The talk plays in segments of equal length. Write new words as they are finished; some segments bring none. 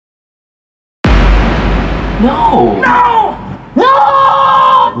No. No!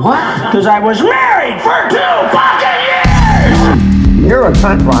 No! What? Because I was married for 2 fucking years! You're a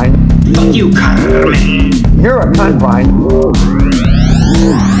cunt, Brian. Fuck you, Carmen. You're a cunt, Brian.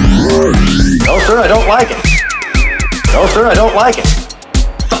 No, sir, I don't like it. No, sir, I don't like it.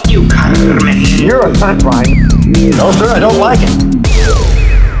 Fuck you, Carmen. You're a cunt, Brian. No, sir, I don't like it.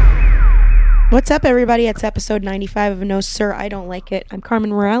 What's up, everybody? It's episode 95 of No Sir, I Don't Like It. I'm Carmen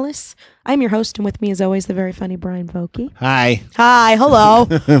Morales. I'm your host, and with me, as always, the very funny Brian Vokey. Hi. Hi, hello.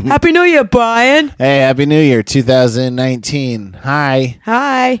 Happy New Year, Brian. Hey, Happy New Year, 2019. Hi.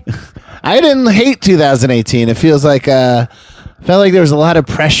 Hi. I didn't hate 2018. It feels like, felt like there was a lot of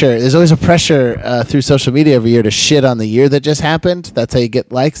pressure. There's always a pressure through social media every year to shit on the year that just happened. That's how you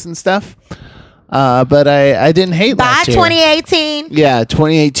get likes and stuff. But I didn't hate last year. 2018. Yeah,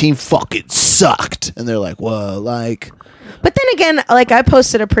 2018 fucking sucked. And they're like, whoa, like... But then again, like, I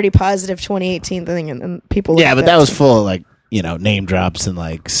posted a pretty positive 2018 thing, and people... Yeah, but that was full of, like, you know, name drops and,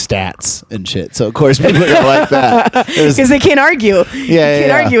 like, stats and shit. So, of course, people are gonna like that. Because they can't argue. Yeah, you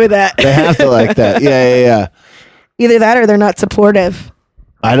can't argue with that. They have to like that. Yeah. Either that or they're not supportive.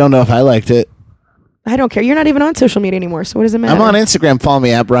 I don't know if I liked it. I don't care. You're not even on social media anymore, so what does it matter? I'm on Instagram. Follow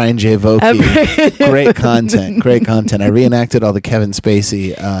me at Brian J. Vokey. Great content. I reenacted all the Kevin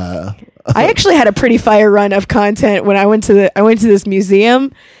Spacey. I actually had a pretty fire run of content when I went to this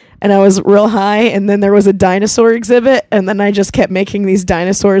museum, and I was real high, and then there was a dinosaur exhibit, and then I just kept making these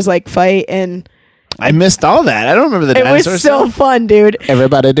dinosaurs like fight, and I missed all that. I don't remember the dinosaur it was so song. fun, dude.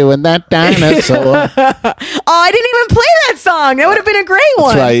 Everybody doing that dinosaur. Oh, I didn't even play that song. That would have been a great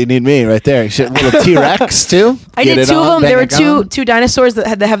one. That's why you need me right there. Shit, little T-Rex too. I did two of them. There were two dinosaurs that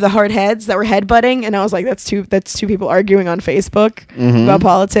have the hard heads that were headbutting, and I was like, that's two people arguing on Facebook about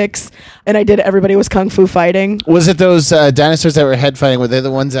politics. And I did Everybody Was Kung Fu Fighting. Was it those dinosaurs that were head fighting? Were they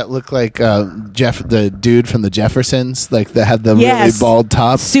the ones that looked like the dude from the Jeffersons, like that had the really bald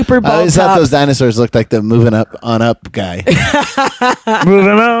top? Super bald. I always thought those dinosaurs looked like the moving up on up guy.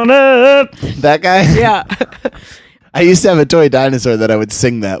 Moving on up. That guy. Yeah. I used to have a toy dinosaur that I would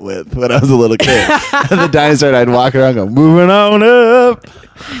sing that with when I was a little kid. The dinosaur, and I'd walk around and go, moving on up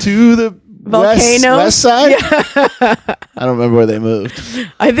to the west side. Yeah. I don't remember where they moved.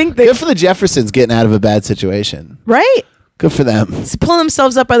 I think good for the Jeffersons getting out of a bad situation. Right? Good for them. Just pulling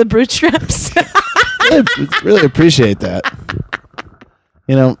themselves up by the bootstraps. really appreciate that.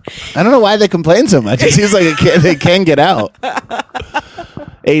 You know, I don't know why they complain so much. It seems like they can get out.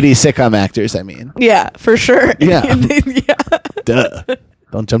 80s sitcom actors, I mean. Yeah, for sure. Yeah. Duh.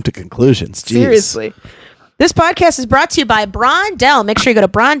 Don't jump to conclusions. Jeez. Seriously. This podcast is brought to you by Brondell. Make sure you go to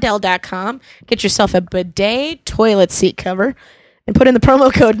Brondell.com, get yourself a bidet toilet seat cover, and put in the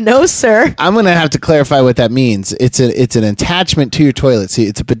promo code No Sir. I'm going to have to clarify what that means. It's an attachment to your toilet seat.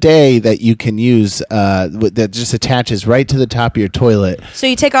 It's a bidet that you can use that just attaches right to the top of your toilet. So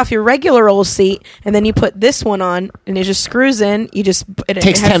you take off your regular old seat, and then you put this one on, and it just screws in. It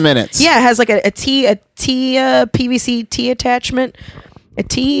takes 10 minutes. Yeah, it has like a PVC T attachment. A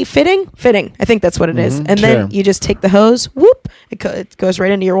T fitting? I think that's what it is. And then you just take the hose, whoop, it goes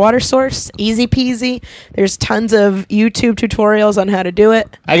right into your water source. Easy peasy. There's tons of YouTube tutorials on how to do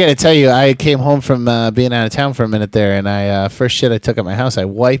it. I got to tell you, I came home from being out of town for a minute there, and I first shit I took at my house, I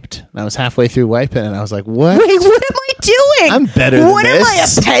wiped, and I was halfway through wiping, and I was like, what? Wait, what am I doing? I'm better than what this.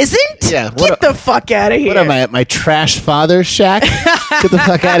 What am I, a peasant? Yeah. Get the fuck out of here. What am I, at my trash father's shack? Get the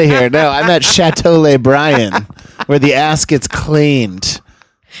fuck out of here. No, I'm at Chateau Le Brian, where the ass gets cleaned.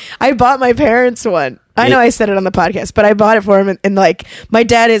 I bought my parents one. I know I said it on the podcast, but I bought it for him, and like, my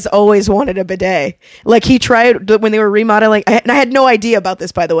dad has always wanted a bidet. Like, he tried when they were remodeling, and I had no idea about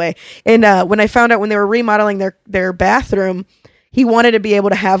this, by the way. And when I found out when they were remodeling their bathroom, he wanted to be able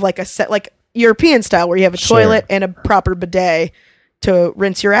to have like a set, like European style, where you have a toilet and a proper bidet to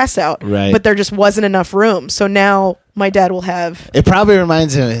rinse your ass out. Right. But there just wasn't enough room. So now my dad will have... It probably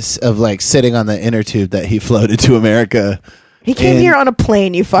reminds him of like sitting on the inner tube that he floated to America. He came here on a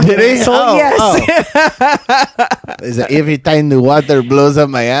plane, you fucking asshole. Oh, yes. Oh. Is that every time the water blows up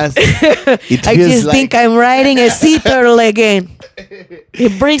my ass, it I feels just like think I'm riding a sea turtle again.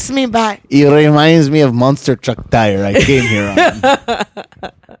 It brings me back. It reminds me of Monster Truck Tire I came here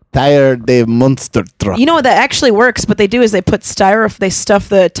on. Tire de Monster Truck. You know what, that actually works. What they do is they put they stuff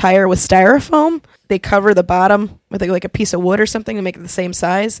the tire with styrofoam. They cover the bottom with like a piece of wood or something and make it the same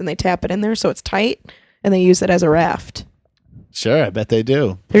size, and they tap it in there so it's tight, and they use it as a raft. Sure, I bet they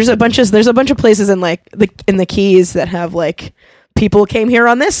do. There's a bunch of places in like in the Keys that have like people came here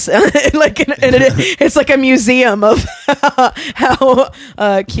on this. It's like a museum of how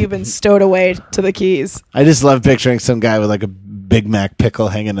Cubans stowed away to the Keys. I just love picturing some guy with like a Big Mac pickle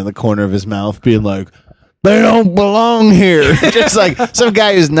hanging in the corner of his mouth being like, they don't belong here. Just like some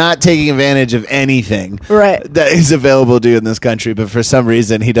guy who's not taking advantage of anything Right. that is available to you in this country, but for some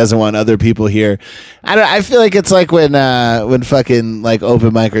reason he doesn't want other people here. I feel like it's like when fucking like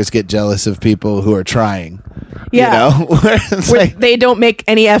open micers get jealous of people who are trying. Yeah. You know? It's Where like, they don't make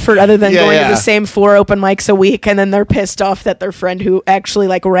any effort other than Yeah, going yeah. to the same 4 open mics a week, and then they're pissed off that their friend who actually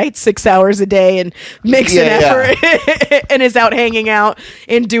like writes 6 hours a day and makes an Yeah, effort and is out hanging out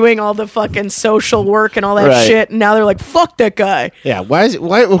and doing all the fucking social work and all that Right. shit. And now they're like, fuck that guy. yeah,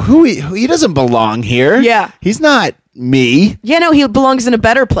 he doesn't belong here. Yeah. He's not me. Yeah, no, he belongs in a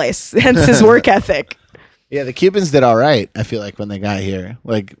better place. Hence his work ethic. Yeah, the Cubans did all right. I feel like when they got here,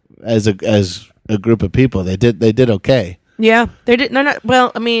 like as a group of people, they did okay. Yeah, they're not.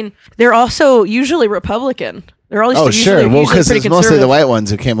 Well, I mean, they're also usually Republican. They're always Oh, sure. Well, because pretty it's mostly the conservative. white ones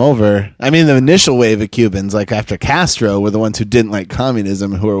who came over. I mean, the initial wave of Cubans, like after Castro, were the ones who didn't like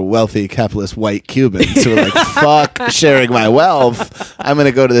communism, who were wealthy, capitalist, white Cubans who were like, fuck sharing my wealth. I'm going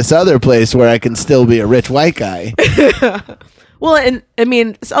to go to this other place where I can still be a rich white guy. Well, and I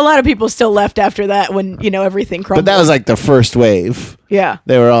mean, a lot of people still left after that when everything crumbled. But that was like the first wave. yeah.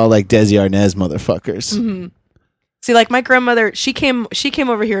 They were all like Desi Arnaz motherfuckers. Mm-hmm. See, like my grandmother, she came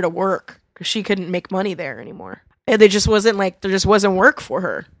over here to work because she couldn't make money there anymore. And there just wasn't work for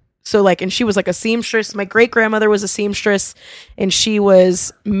her. So like, and she was like a seamstress. My great grandmother was a seamstress, and she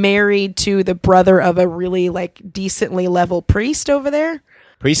was married to the brother of a really like decently level priest over there.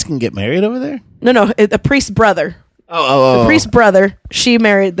 Priests can get married over there? No, a priest's brother. Oh. The priest's brother, she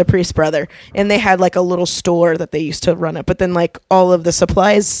married the priest's brother, and they had like a little store that they used to run it. But then like all of the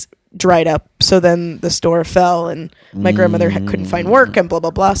supplies dried up, so then the store fell, and my grandmother couldn't find work, and blah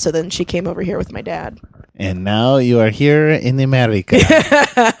blah blah. So then she came over here with my dad. And now you are here in America.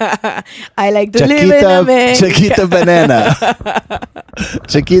 I like to live in America. Chiquita Banana.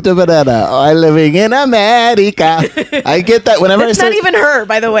 Chiquita Banana. I'm living in America. I get that whenever That's I not start, even her,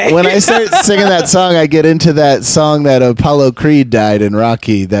 by the way. when I start singing that song, I get into that song that Apollo Creed died in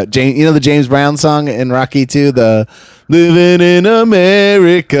Rocky. That the James Brown song in Rocky 2, the living in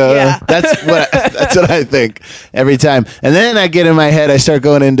America. Yeah. That's what I think every time. And then I get in my head, I start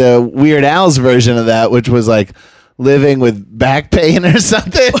going into Weird Al's version of that, which was like living with back pain or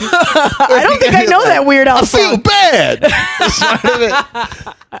something. I don't think I know that Weird Al I feel song. bad. That's part of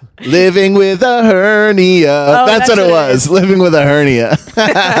it. Living with a hernia. That's what it was. Living with a hernia.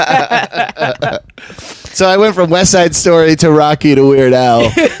 So I went from West Side Story to Rocky to Weird Al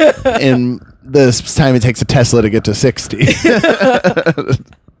in this time it takes a Tesla to get to 60.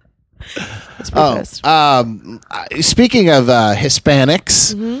 Speaking of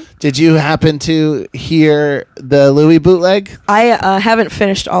Hispanics, did you happen to hear the Louis bootleg? I haven't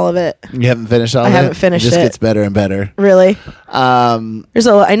finished all of it. You haven't finished all of it? I haven't finished It just it. gets better and better. Really? Yeah,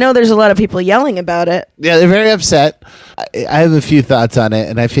 I know there's a lot of people yelling about it. they're very upset. I have a few thoughts on it,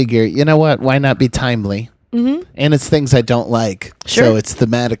 and I figure, you know what? Why not be timely? Mm-hmm. And it's things I don't like, Sure. so it's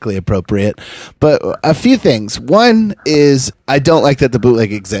thematically appropriate. But a few things. One is I don't like that the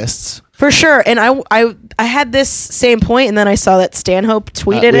bootleg exists. For sure. And I had this same point, and then I saw that Stanhope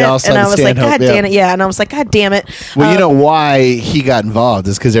tweeted we all it, saw and the I was like, Stanhope, God damn it. Yeah. And I was like, God damn it. Well, you know why he got involved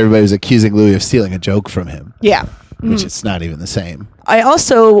is because everybody was accusing Louis of stealing a joke from him, Yeah. which it's not even the same. I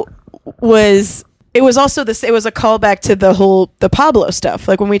also was. It was also this. It was a callback to the Pablo stuff.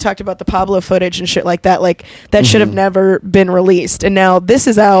 Like when we talked about the Pablo footage and shit like that. Like that should have never been released, and now this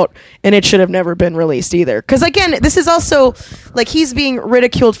is out, and it should have never been released either. Because again, this is also like he's being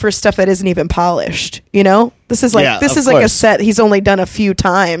ridiculed for stuff that isn't even polished. You know, this is like Yeah, this of is like a course. set he's only done a few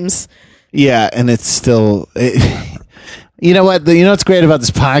times. Yeah, and it's still. You know what? You know what's great about this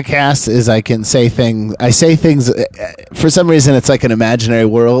podcast is I can say things. I say things. For some reason, it's like an imaginary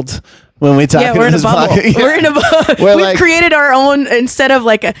world when we talk. Yeah, we're in a this bubble. podcast. We're in a bubble. We're We've like- created our own instead of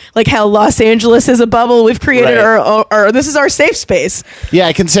like how Los Angeles is a bubble. We've created Right. our this is our safe space. Yeah,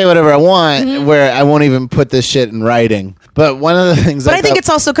 I can say whatever I want, Mm-hmm. where I won't even put this shit in writing. But one of the things, But I think it's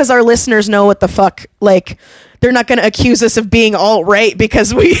also because our listeners know what the fuck like. They're not going to accuse us of being alt right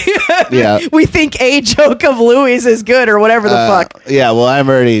because we Yeah. we think a joke of Louis is good or whatever the fuck. Yeah, well, I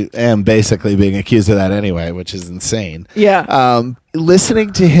am basically being accused of that anyway, which is insane. Yeah.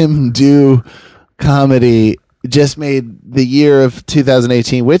 Listening to him do comedy just made the year of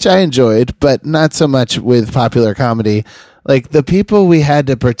 2018, which I enjoyed, but not so much with popular comedy, Like the people we had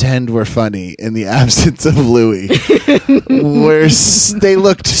to pretend were funny in the absence of Louis, they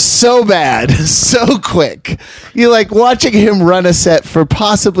looked so bad, so quick. You like watching him run a set for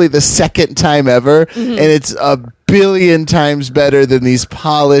possibly the second time ever, and it's a billion times better than these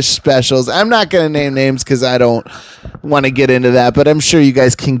polished specials. I'm not going to name names because I don't want to get into that, but I'm sure you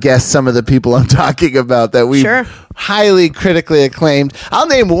guys can guess some of the people I'm talking about that we highly critically acclaimed. I'll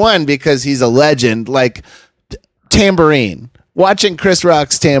name one because he's a legend, like Tambourine. Watching Chris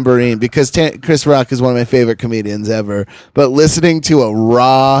Rock's Tambourine, because Chris Rock is one of my favorite comedians ever, but listening to a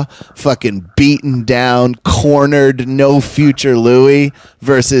raw, fucking beaten down, cornered, no future Louis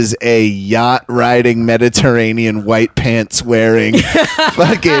versus a yacht riding, Mediterranean white pants wearing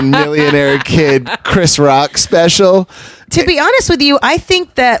fucking millionaire kid Chris Rock special. To be honest with you, I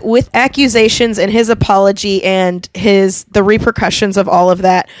think that with accusations and his apology and the repercussions of all of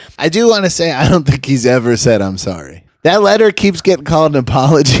that, I do want to say I don't think he's ever said I'm sorry. That letter keeps getting called an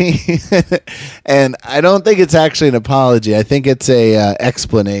apology, and I don't think it's actually an apology. I think it's a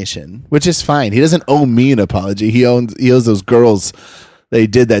explanation, which is fine. He doesn't owe me an apology. He owes those girls that he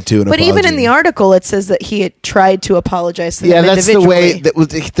did that to an apology. But even in the article, it says that he had tried to apologize to them that's individually. the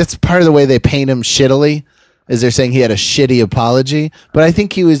way. That's part of the way they paint him shittily. Is they're saying he had a shitty apology, but I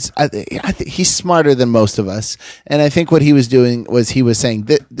think he was. He's smarter than most of us, and I think what he was doing was he was saying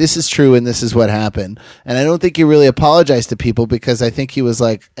this is true and this is what happened, and I don't think he really apologized to people because I think he was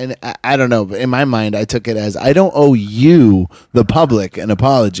like, and I don't know, but in my mind I took it as I don't owe you, the public, an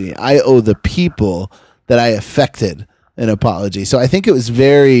apology. I owe the people that I affected an apology. So I think it was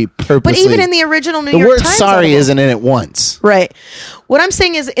very purposely. But even in the original New York Times, the word sorry article, isn't in it once. Right. What I'm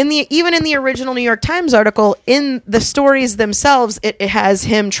saying is, even in the original New York Times article, in the stories themselves, it has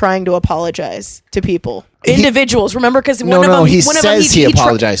him trying to apologize to people, individuals. Remember, because he says he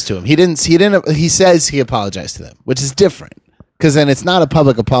apologized to him. He didn't. He says he apologized to them, which is different. Because then it's not a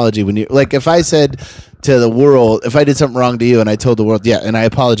public apology when you like. If I said to the world, if I did something wrong to you, and I told the world, yeah, and I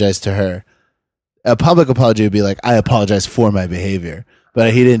apologized to her. A public apology would be like, I apologize for my behavior.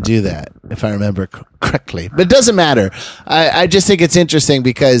 But he didn't do that, if I remember correctly. But it doesn't matter. I just think it's interesting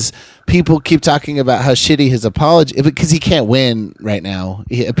because people keep talking about how shitty his apology, because he can't win right now.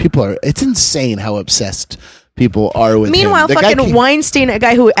 It's insane how obsessed people are with Meanwhile, him. fucking Weinstein, a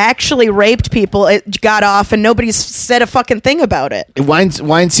guy who actually raped people, it got off and nobody's said a fucking thing about it.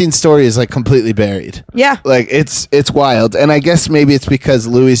 Weinstein's story is like completely buried. Yeah. Like it's wild. And I guess maybe it's because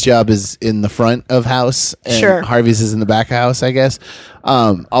Louis' job is in the front of house and Harvey's is in the back of house, I guess.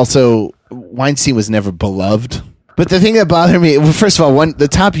 Also, Weinstein was never beloved. But the thing that bothered me, well, first of all, the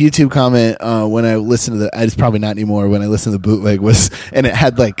top YouTube comment when I listened to it's probably not anymore, when I listened to the bootleg was, and it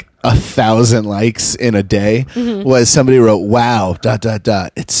had like 1,000 likes in a day, was somebody wrote, wow, ...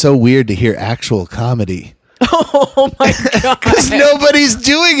 It's so weird to hear actual comedy. Oh my God. Because nobody's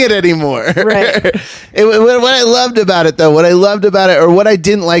doing it anymore. Right. What I loved about it, though, or what I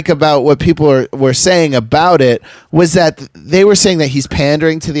didn't like about what people were saying about it, was that they were saying that he's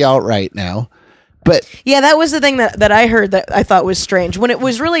pandering to the alt-right now. But yeah, that was the thing that I heard that I thought was strange, when it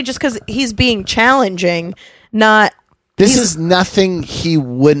was really just because he's being challenging, not... This is nothing he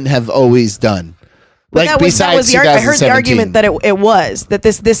wouldn't have always done. Like, besides I heard the argument that it was that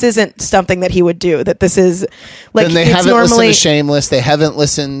this isn't something that he would do. That this is like, then they haven't listened to Shameless. They haven't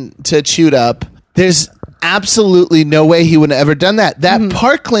listened to Chewed Up. There's absolutely no way he would have ever done that. That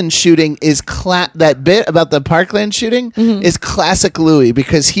Parkland shooting is that bit about the Parkland shooting is classic Louis,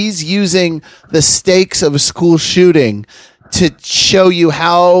 because he's using the stakes of a school shooting to show you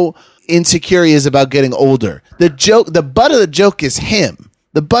how insecure he is about getting older. The butt of the joke is him.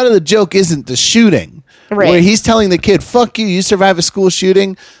 The butt of the joke isn't the shooting. Right. Where he's telling the kid, fuck you, you survive a school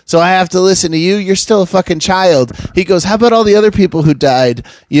shooting, so I have to listen to you. You're still a fucking child. He goes, how about all the other people who died,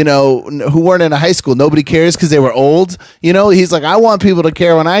 who weren't in a high school? Nobody cares because they were old. He's like, I want people to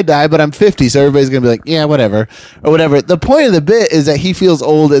care when I die, but I'm 50, so everybody's going to be like, yeah, whatever, or whatever. The point of the bit is that he feels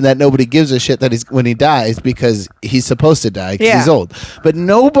old and that nobody gives a shit that when he dies, because he's supposed to die because he's old. But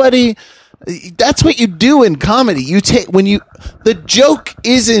nobody... That's what you do in comedy. The joke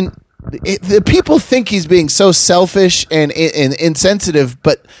isn't... the people think he's being so selfish and insensitive,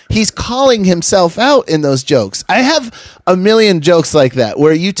 but he's calling himself out in those jokes. I have a million jokes like that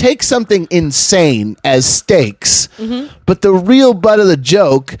where you take something insane as stakes, but the real butt of the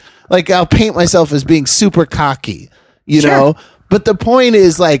joke, like I'll paint myself as being super cocky, you know, But the point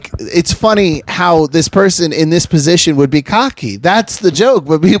is, like, it's funny how this person in this position would be cocky. That's the joke.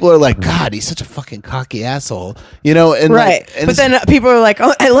 But people are like, God, he's such a fucking cocky asshole, you know? And right. Like, and but then people are like,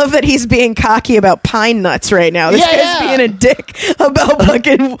 oh, I love that he's being cocky about pine nuts right now. This guy's being a dick about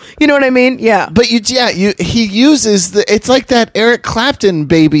fucking, you know what I mean? Yeah. But he uses it's like that Eric Clapton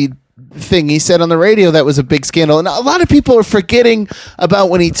baby thing he said on the radio that was a big scandal, and a lot of people are forgetting about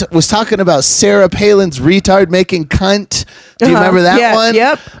when he was talking about Sarah Palin's retard making cunt. Do you remember that one?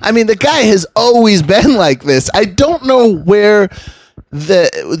 Yep. I mean, the guy has always been like this. I don't know where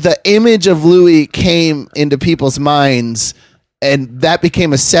the image of Louis came into people's minds, and that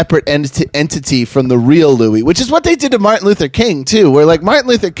became a separate entity from the real Louis, which is what they did to Martin Luther King, too, where, like, Martin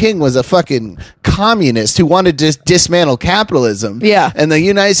Luther King was a fucking communist who wanted to dismantle capitalism. Yeah. And the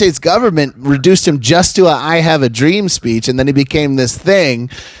United States government reduced him just to a I have a dream speech, and then he became this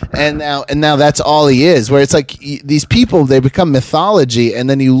thing, and now that's all he is, where it's like these people, they become mythology, and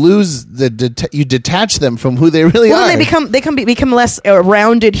then you lose you detach them from who they really are. They become less a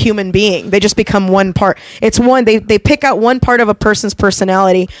rounded human being. They just become one part. It's one, they pick out one part of a person's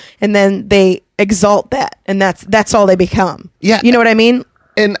personality and then they exalt that, and that's all they become. Yeah. You know what I mean?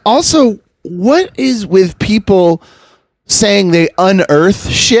 And also, what is with people saying they unearth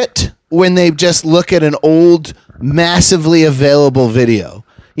shit when they just look at an old, massively available video?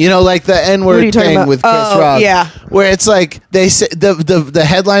 You know, like the N-word thing with Chris Rock. Yeah. Where it's like they say the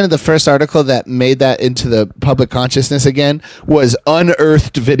headline of the first article that made that into the public consciousness again was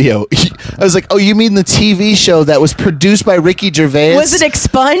unearthed video. I was like, oh, you mean the TV show that was produced by Ricky Gervais? Was it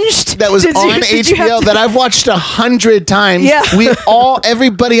expunged? That was on HBO that I've watched 100 times. Yeah.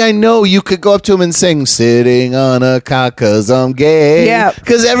 Everybody I know, you could go up to him and sing "Sitting on a Cock 'Cause I'm Gay." Yeah.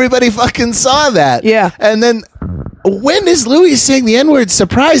 Because everybody fucking saw that. Yeah. And then when is Louis saying the N-word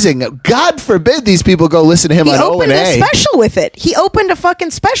surprising? God forbid these people go listen to him on O&A. He opened a special with it. He opened a fucking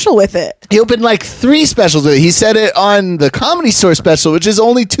special with it. He opened like 3 specials with it. He said it on the Comedy Store special, which is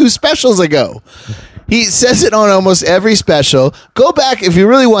only 2 specials ago. He says it on almost every special. Go back if you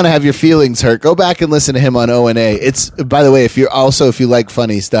really want to have your feelings hurt. Go back and listen to him on O&A. It's, by the way, if you like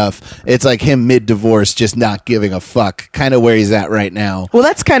funny stuff, it's like him mid-divorce, just not giving a fuck. Kind of where he's at right now. Well,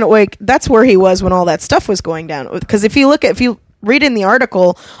 that's kind of like that's where he was when all that stuff was going down. Because if you read in the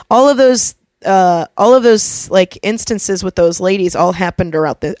article, all of those like instances with those ladies all happened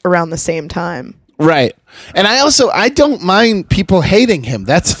around the same time. Right. And I don't mind people hating him.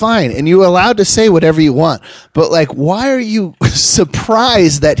 That's fine. And you're allowed to say whatever you want. But, like, why are you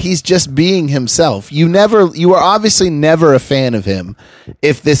surprised that he's just being himself? You are obviously never a fan of him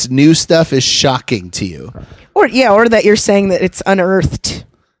if this new stuff is shocking to you. Or that you're saying that it's unearthed.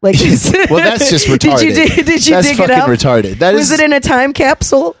 Like, well, that's just retarded. Did you that's dig fucking it up? Retarded. Was it in a time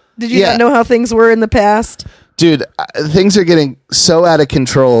capsule? Did you not know how things were in the past? Dude, things are getting so out of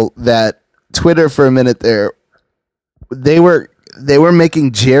control that Twitter for a minute there, they were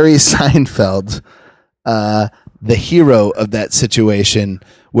making Jerry Seinfeld the hero of that situation.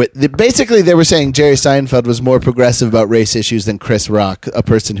 Basically, they were saying Jerry Seinfeld was more progressive about race issues than Chris Rock, a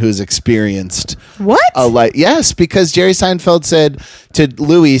person who's experienced. What? Yes, because Jerry Seinfeld said to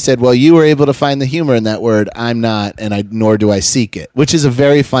Louis, he said, well, you were able to find the humor in that word. I'm not, and nor do I seek it, which is a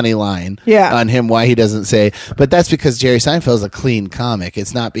very funny line on him, why he doesn't say. But that's because Jerry Seinfeld's a clean comic.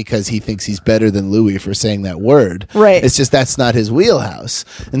 It's not because he thinks he's better than Louis for saying that word. Right. It's just that's not his wheelhouse.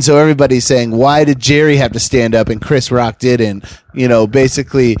 And so everybody's saying, why did Jerry have to stand up and Chris Rock didn't? You know,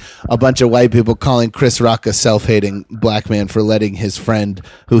 basically a bunch of white people calling Chris Rock a self-hating black man for letting his friend,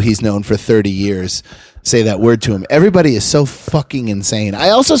 who he's known for 30 years, say that word to him. Everybody is so fucking insane. I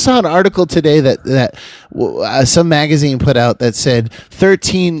also saw an article today that some magazine put out that said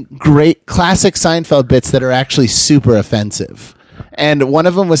 13 great classic Seinfeld bits that are actually super offensive. And one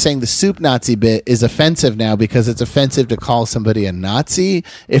of them was saying the soup Nazi bit is offensive now because it's offensive to call somebody a Nazi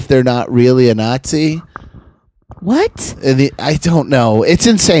if they're not really a Nazi. What? I don't know. It's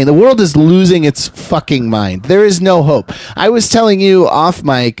insane. The world is losing its fucking mind. There is no hope. I was telling you off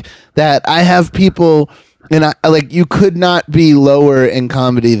mic that I have people, and you could not be lower in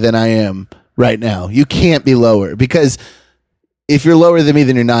comedy than I am right now. You can't be lower because if you're lower than me,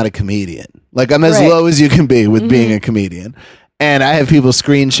 then you're not a comedian. Like, I'm as low as you can be with being a comedian. And I have people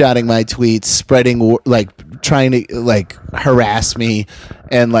screenshotting my tweets, spreading, like, trying to, like, harass me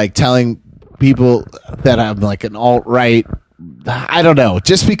and, like, telling people that I'm like an alt-right. I don't know.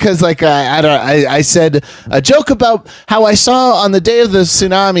 Just because, like, I said a joke about how I saw on the day of the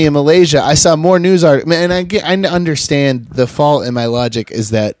tsunami in Malaysia, I saw more news articles. And I understand the fault in my logic is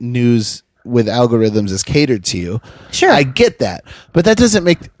that news with algorithms is catered to you. Sure. I get that. But that doesn't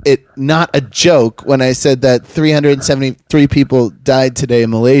make it not a joke when I said that 373 people died today in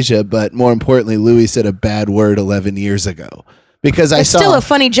Malaysia, but more importantly, Louis said a bad word 11 years ago. Because it's still a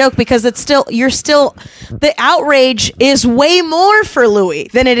funny joke because the outrage is way more for Louis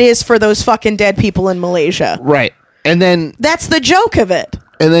than it is for those fucking dead people in Malaysia. Right. And then that's the joke of it.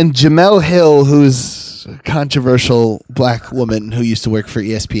 And then Jamel Hill, who's a controversial black woman who used to work for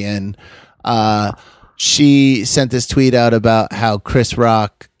ESPN, she sent this tweet out about how Chris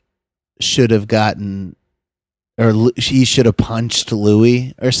Rock should have gotten, or he should have punched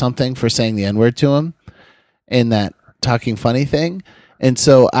Louis or something for saying the N-word to him in that Talking Funny thing. And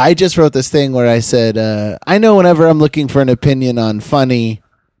so I just wrote this thing where I said, I know whenever I'm looking for an opinion on funny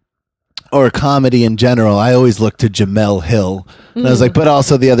or comedy in general, I always look to Jamel Hill. And I was like, but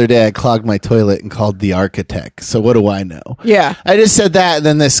also the other day I clogged my toilet and called The Architect. So what do I know? Yeah. I just said that, and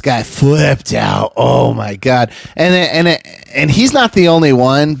then this guy flipped out. Oh my God. And he's not the only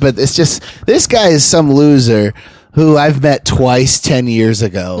one, but it's just, this guy is some loser who I've met twice 10 years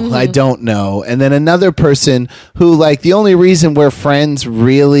ago. I don't know. And then another person who, like, the only reason we're friends,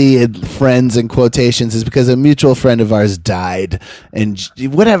 really friends in quotations, is because a mutual friend of ours died. And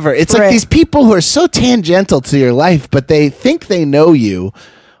whatever. It's like these people who are so tangential to your life, but they think they know you.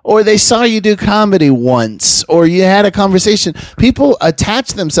 Or they saw you do comedy once, or you had a conversation. People attach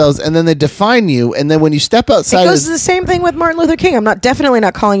themselves, and then they define you. And then when you step outside, it goes the same thing with Martin Luther King. I'm definitely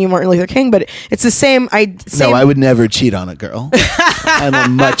not calling you Martin Luther King, but it's the same. No, I would never cheat on a girl. I'm a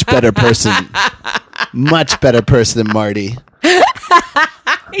much better person than Marty.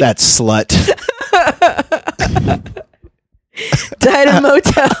 That slut. Died in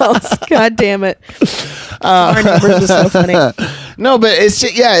motels. God damn it. Our numbers are so funny. No, but it's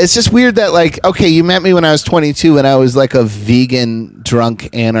just weird that, like, okay, you met me when I was 22 and I was like a vegan drunk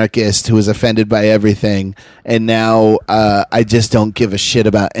anarchist who was offended by everything, and now I just don't give a shit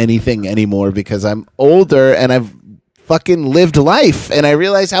about anything anymore because I'm older and I've fucking lived life, and I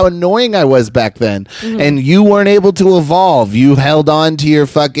realized how annoying I was back then. And you weren't able to evolve. You held on to your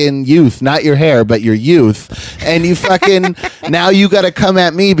fucking youth, not your hair, but your youth. And you fucking now you got to come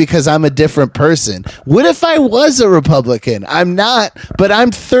at me because I'm a different person. What if I was a Republican? I'm not, but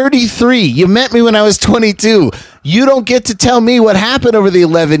I'm 33. You met me when I was 22. You don't get to tell me what happened over the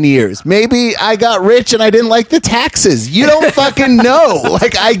 11 years. Maybe I got rich and I didn't like the taxes. You don't fucking know.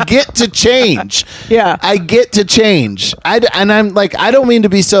 Like, I get to change. Yeah. I get to change. And I'm like, I don't mean to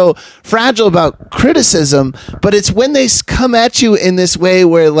be so fragile about criticism, but it's when they come at you in this way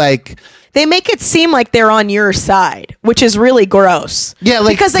where, like, they make it seem like they're on your side, which is really gross. Yeah,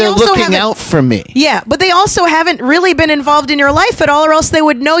 like, because they're looking out for me. Yeah, but they also haven't really been involved in your life at all, or else they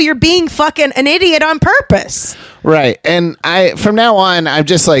would know you're being fucking an idiot on purpose. Right. And from now on, I'm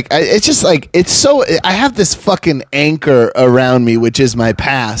just like, I have this fucking anchor around me, which is my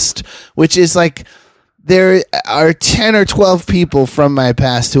past, which is like, there are 10 or 12 people from my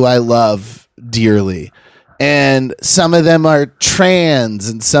past who I love dearly. And some of them are trans,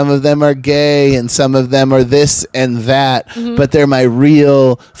 and some of them are gay, and some of them are this and that, but they're my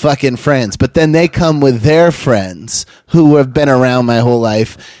real fucking friends. But then they come with their friends who have been around my whole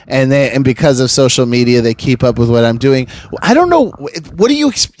life, and because of social media, they keep up with what I'm doing. I don't know. What do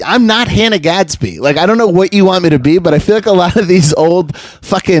you? I'm not Hannah Gadsby. Like, I don't know what you want me to be, but I feel like a lot of these old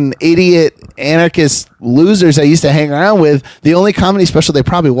fucking idiot anarchist losers I used to hang around with, the only comedy special they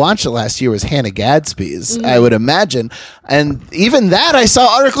probably watched last year was Hannah Gadsby's, I would imagine. And even that, I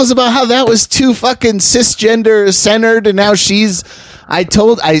saw articles about how that was too fucking cisgender centered, and now she's, I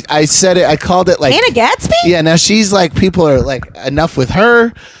said it, I called it like Hannah Gadsby? Yeah, now she's like, people are like, enough with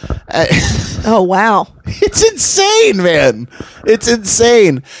her. Oh, wow. It's insane, man. It's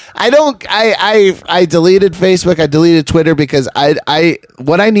insane. I deleted Facebook. I deleted Twitter because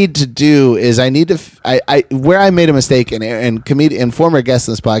what I need to do is where I made a mistake, and comedian and former guest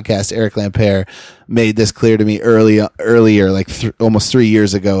on this podcast, Eric Lampere, made this clear to me earlier, like almost 3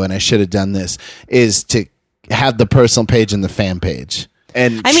 years ago, and I should have done this, is to have the personal page and the fan page.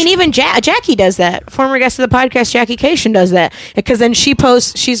 And I mean, even Jackie does that. Former guest of the podcast, Jackie Cation, does that, because then she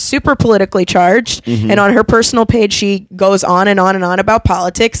posts. She's super politically charged, and on her personal page, she goes on and on and on about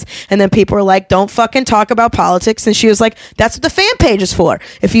politics. And then people are like, "Don't fucking talk about politics." And she was like, "That's what the fan page is for.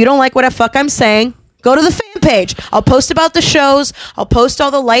 If you don't like what the fuck I'm saying, go to the fan page. I'll post about the shows. I'll post all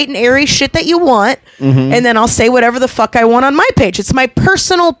the light and airy shit that you want, and then I'll say whatever the fuck I want on my page. It's my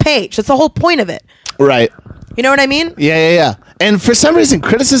personal page. That's the whole point of it." Right. You know what I mean? Yeah. And for some reason,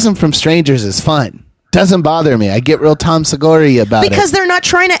 criticism from strangers is fun. Doesn't bother me. I get real Tom Segura about it. Because they're not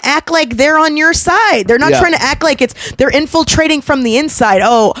trying to act like they're on your side. They're not trying to act like they're infiltrating from the inside.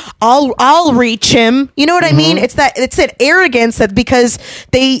 Oh, I'll reach him. You know what I mean? It's that arrogance that because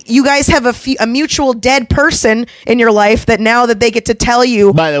you guys have a mutual dead person in your life that now that they get to tell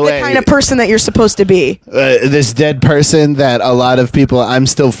you By the way, kind of person that you're supposed to be. This dead person that a lot of people I'm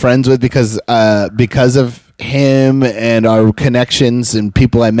still friends with because of him and our connections and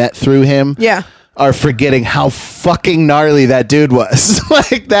people I met through him. Yeah. Are forgetting how fucking gnarly that dude was.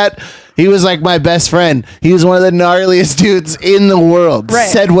 Like that, he was like my best friend. He was one of the gnarliest dudes in the world. Right.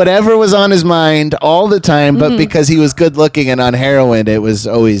 Said whatever was on his mind all the time, but because he was good looking and on heroin, it was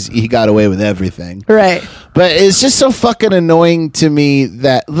always, he got away with everything. Right. But it's just so fucking annoying to me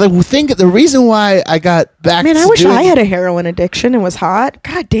that the reason why I got back Man, to I wish doing, I had a heroin addiction and was hot.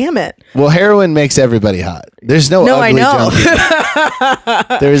 God damn it. well, heroin makes everybody hot. There's no I ugly know.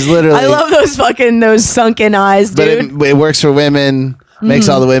 junkie. There's literally I love those sunken eyes, but dude. it works for women. Makes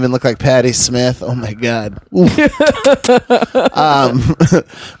all the women look like Patti Smith. Oh my god!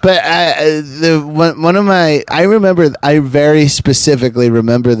 But one of my, I very specifically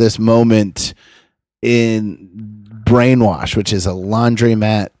remember this moment in Brainwash, which is a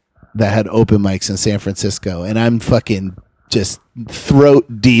laundromat that had open mics in San Francisco, and I'm fucking just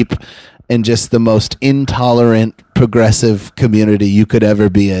throat deep in just the most intolerant progressive community you could ever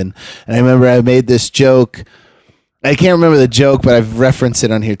be in. And I remember I made this joke. I can't remember the joke, but I've referenced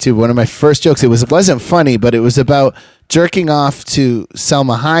it on here too. One of my first jokes, it wasn't funny, but it was about jerking off to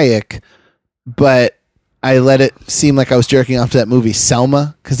Selma Hayek, but I let it seem like I was jerking off to that movie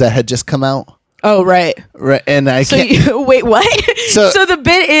Selma because that had just come out. Oh, right. Right, and I So can't. wait, what? So- So the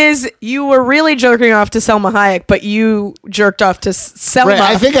bit is you were really jerking off to Selma Hayek, but you jerked off to Selma. Right,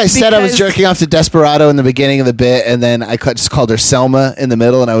 I think I said I was because- jerking off to Desperado in the beginning of the bit, and then I just called her Selma in the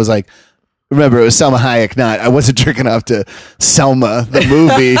middle, and I was like, remember, it was Selma Hayek, I wasn't jerking off to Selma, the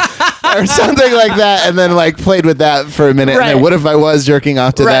movie, or something like that, and then like played with that for a minute. Right. And then what if I was jerking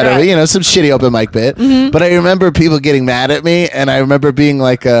off to that, Right. or some shitty open mic bit? But I remember people getting mad at me, and I remember being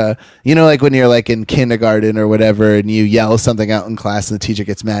like, like when you're like in kindergarten or whatever, and you yell something out in class, and the teacher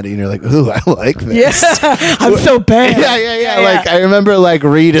gets mad at you, and you're like, ooh, I like this. Yeah, I'm so bad. Yeah. Like I remember like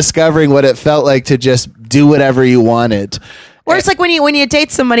rediscovering what it felt like to just do whatever you wanted. Or it's like when you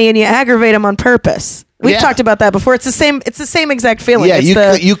date somebody and you aggravate them on purpose. We've Yeah. talked about that before. It's the same exact feeling. Yeah,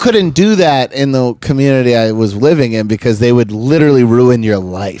 It's you couldn't do that in the community I was living in because they would literally ruin your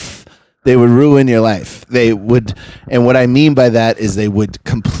life. They would ruin your life. They would, and what I mean by that is they would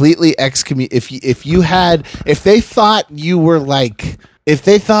completely excommunicate. If they thought you were like, if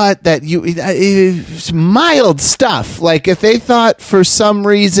they thought that it's mild stuff, like if they thought for some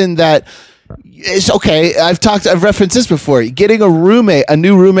reason that. It's okay. I've referenced this before. Getting a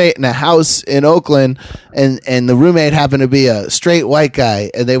new roommate in a house in Oakland, and the roommate happened to be a straight white guy,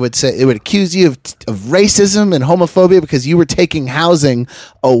 and they would accuse you of racism and homophobia because you were taking housing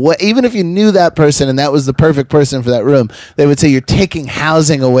away. Even if you knew that person and that was the perfect person for that room, they would say you're taking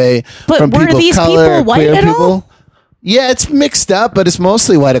housing away But from were people these of color, people white queer at people. all? Yeah, it's mixed up, but it's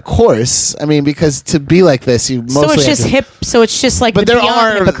mostly white, of course. I mean, because to be like this, you mostly so it's have just to, So it's just like but the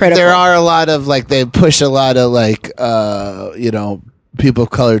beyond hypocritical. there are a lot of like they push a lot of like people of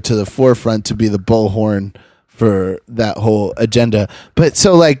color to the forefront to be the bullhorn for that whole agenda. But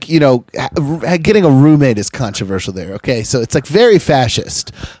so like getting a roommate is controversial there. Okay, so it's like very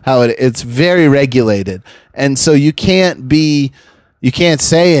fascist how it's very regulated, and so you can't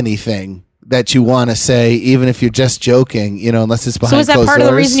say anything that you want to say, even if you're just joking, unless it's behind So is that closed part of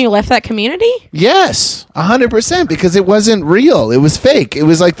the doors. reason you left that community? Yes, 100%, because it wasn't real. It was fake. It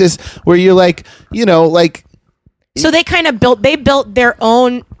was like this where you're like, So they kind of built their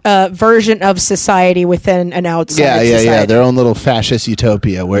own version of society within an outside society. yeah, their own little fascist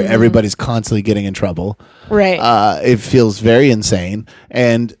utopia where everybody's constantly getting in trouble. Right. It feels very insane,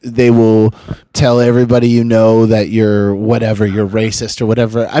 and they will tell everybody that you're whatever, you're racist or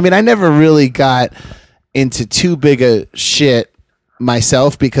whatever. I mean, I never really got into too big a shit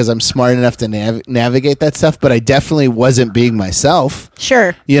myself because I'm smart enough to navigate that stuff, but I definitely wasn't being myself.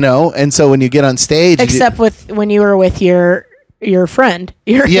 Sure. And so when you get on stage, Except when you were with your friend,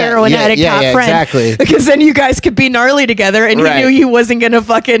 your heroin addict top friend. Exactly. Because then you guys could be gnarly together, and Right. he knew he wasn't gonna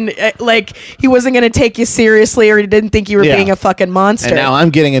fucking he wasn't gonna take you seriously, or he didn't think you were Yeah. being a fucking monster. And now I'm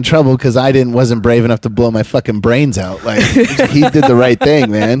getting in trouble because I wasn't brave enough to blow my fucking brains out. Like he did the right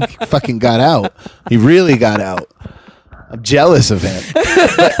thing, man. He fucking got out. He really got out. I'm jealous of him.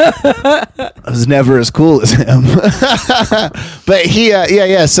 I was never as cool as him. But he,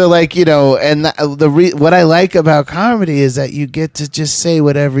 yeah. So like, you know, and what I like about comedy is that you get to just say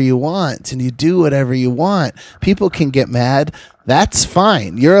whatever you want and you do whatever you want. People can get mad. That's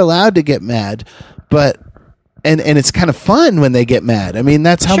fine. You're allowed to get mad, but and it's kind of fun when they get mad. I mean,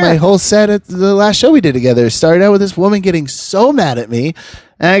 that's how my whole set at the last show we did together started out with this woman getting so mad at me.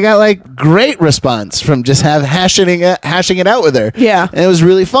 And I got like great response from just hashing it out with her. Yeah. And it was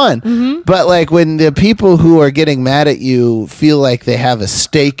really fun. Mm-hmm. But like when the people who are getting mad at you feel like they have a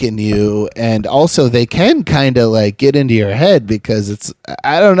stake in you, and also they can kind of like get into your head because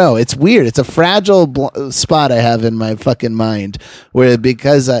I don't know, it's weird. It's a fragile spot I have in my fucking mind where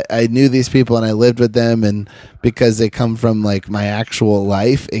because I knew these people and I lived with them and because they come from like my actual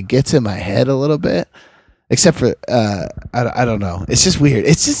life, it gets in my head a little bit. Except for, I don't know. It's just weird.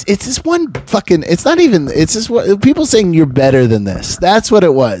 It's just one fucking, it's not even, it's just what people saying you're better than this. That's what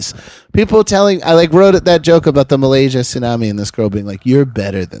it was. People telling, I like wrote that joke about the Malaysia tsunami and this girl being like, you're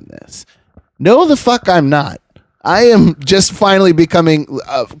better than this. No, the fuck I'm not. I am just finally becoming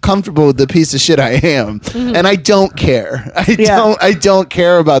comfortable with the piece of shit I am, and I don't care. I don't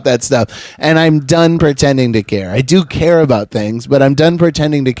care about that stuff, and I'm done pretending to care. I do care about things, but I'm done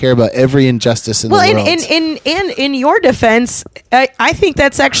pretending to care about every injustice in the world. Well, in your defense, I think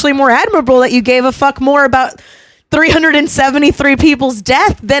that's actually more admirable that you gave a fuck more about 373 people's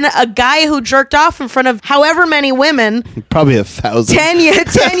death than a guy who jerked off in front of however many women. Probably 1,000. 10 years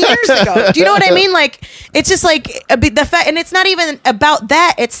ago. Do you know what I mean? Like, it's just like the fact, and it's not even about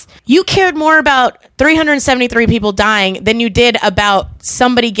that. It's you cared more about 373 people dying than you did about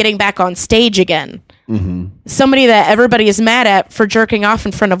somebody getting back on stage again. Mm-hmm. Somebody that everybody is mad at for jerking off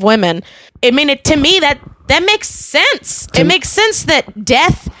in front of women. I mean, to me, that makes sense. It makes sense that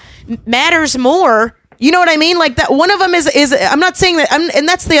death matters more. You know what I mean? Like that one of them is I'm not saying that, and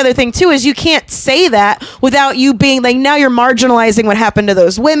that's the other thing too, is you can't say that without you being like, now you're marginalizing what happened to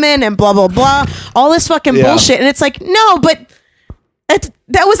those women and blah, blah, blah, all this fucking bullshit. And it's like, no, but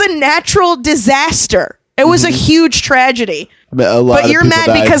that was a natural disaster. It was a huge tragedy. But you're mad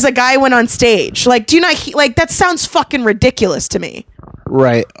died because a guy went on stage. Like, do you not, like, that sounds fucking ridiculous to me.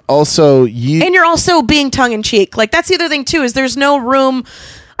 Right. Also, and you're also being tongue in cheek. Like, that's the other thing too, is there's no room.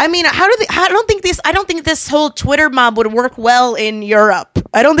 I mean, I don't think this whole Twitter mob would work well in Europe.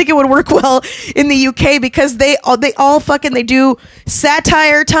 I don't think it would work well in the UK because they all fucking do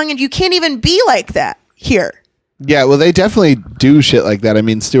satire, tongue, and you can't even be like that here. Yeah, well, they definitely do shit like that. I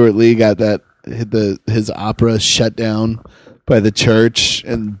mean, Stuart Lee got his opera shut down by the church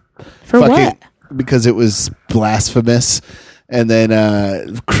and for what? Because it was blasphemous. And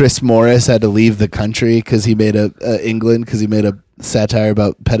then Chris Morris had to leave the country because he made a satire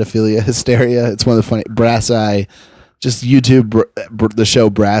about pedophilia hysteria. It's one of the funny Brass Eye. Just YouTube the show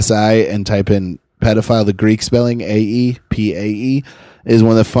Brass Eye and type in pedophile. The Greek spelling AEPAE is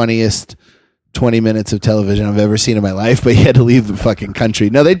one of the funniest 20 minutes of television I've ever seen in my life. But he had to leave the fucking country.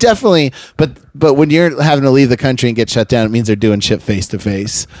 No, they definitely. But when you're having to leave the country and get shut down, it means they're doing shit face to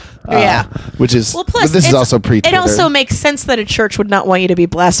face. Yeah, which is well. Plus, this is also pre-Twitter. It also makes sense that a church would not want you to be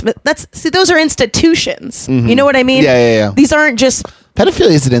blasphemous. Those are institutions. Mm-hmm. You know what I mean? Yeah. These aren't just.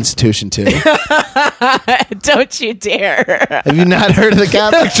 Pedophilia is an institution too. Don't you dare! Have you not heard of the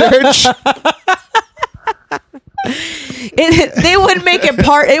Catholic Church? They wouldn't make it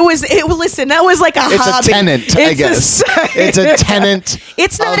part. Listen, that was like it's hobby. A tenant, I guess. It's a tenant.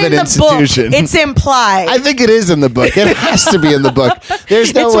 It's not of in an the institution. book. It's implied. I think it is in the book. It has to be in the book.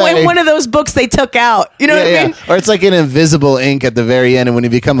 There's no way. It's one of those books they took out. You know what I mean? Or it's like in invisible ink at the very end, and when you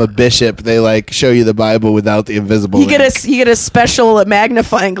become a bishop, they like show you the Bible without the invisible ink. You get a special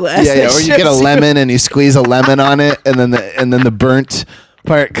magnifying glass. Yeah. Or you get a lemon and you squeeze a lemon on it, and then the burnt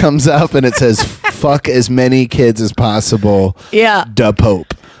part comes up and it says fuck as many kids as possible. Yeah. Da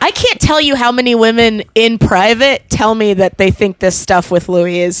Pope. I can't tell you how many women in private tell me that they think this stuff with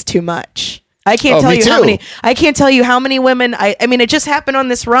Louis is too much. I can't tell you how many. I can't tell you how many women. I mean, it just happened on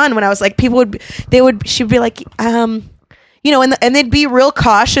this run when I was like, she'd be like, you know, and they'd be real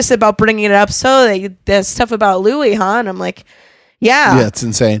cautious about bringing it up. So there's stuff about Louis, huh? And I'm like, yeah, it's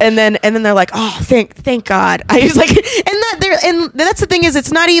insane. And then they're like, oh, thank God. I was like, and that's the thing is,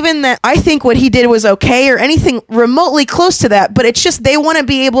 it's not even that I think what he did was okay or anything remotely close to that, but it's just they want to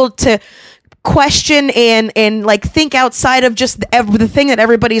be able to question and like think outside of just the thing that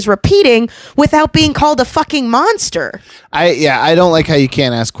everybody's repeating without being called a fucking monster. I don't like how you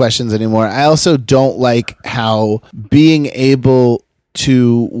can't ask questions anymore. I also don't like how being able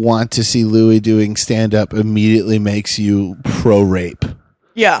to want to see Louis doing stand-up immediately makes you pro-rape.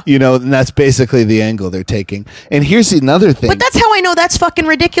 Yeah. You know, and that's basically the angle they're taking. And here's another thing. But that's how I know that's fucking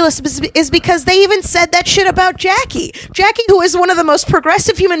ridiculous, is because they even said that shit about Jackie. Jackie, who is one of the most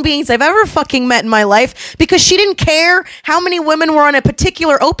progressive human beings I've ever fucking met in my life, because she didn't care how many women were on a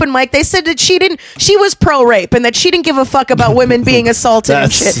particular open mic. They said that she was pro-rape and that she didn't give a fuck about women being assaulted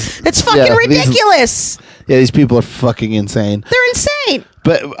and shit. That's fucking ridiculous. These people are fucking insane. They're insane.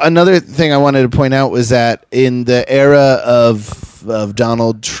 But another thing I wanted to point out was that in the era of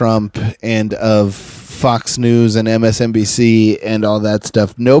Donald Trump and of Fox News and MSNBC and all that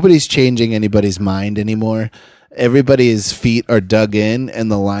stuff, nobody's changing anybody's mind anymore. Everybody's feet are dug in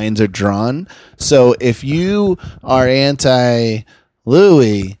and the lines are drawn. So if you are anti-Louis,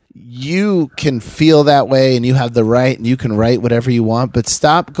 you can feel that way and you have the right and you can write whatever you want, but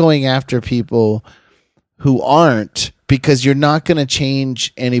stop going after people who aren't, because you're not going to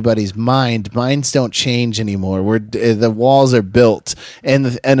change anybody's mind. Minds don't change anymore. The walls are built.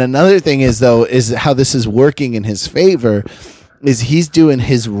 And another thing is, though, is how this is working in his favor is he's doing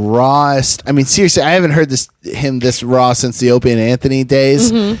his rawest. I mean, seriously, I haven't heard him this raw since the Opie and Anthony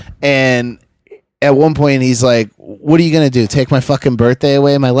days. Mm-hmm. And at one point he's like, what are you going to do? Take my fucking birthday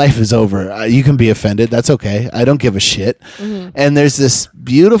away? My life is over. You can be offended. That's okay. I don't give a shit. Mm-hmm. And there's this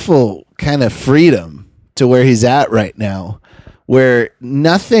beautiful kind of freedom to where he's at right now, where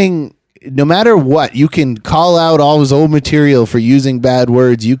nothing, no matter what, you can call out all his old material for using bad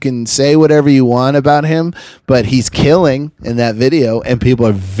words. You can say whatever you want about him, but he's killing in that video, and people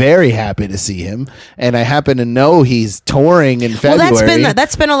are very happy to see him. And I happen to know he's touring in February. Well,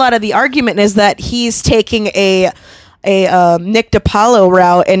 that's been a lot of the argument, is that he's taking a Nick DiPaolo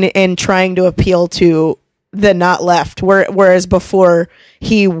route and trying to appeal to the not left, whereas before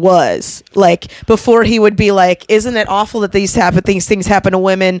he was like, before he would be like, isn't it awful that these things happen to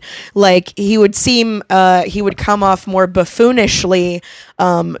women? Like, he would come off more buffoonishly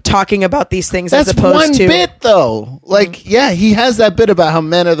talking about these things. That's as opposed to one bit though. Like, yeah, he has that bit about how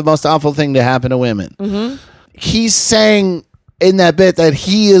men are the most awful thing to happen to women. Mm-hmm. He's saying in that bit that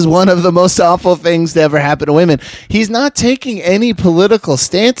he is one of the most awful things to ever happen to women. He's not taking any political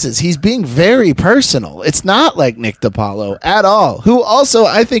stances. He's being very personal. It's not like Nick DiPaolo at all, who also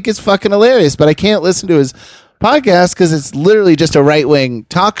I think is fucking hilarious, but I can't listen to his podcast because it's literally just a right-wing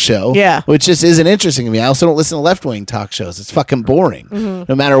talk show, which just isn't interesting to me. I also don't listen to left-wing talk shows. It's fucking boring,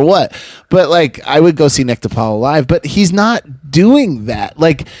 no matter what. But like, I would go see Nick DiPaolo live, but he's not doing that.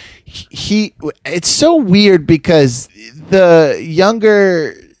 Like, it's so weird because the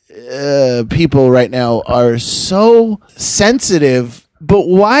younger people right now are so sensitive, but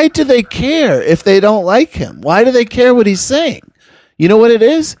why do they care if they don't like him? Why do they care what he's saying? You know what it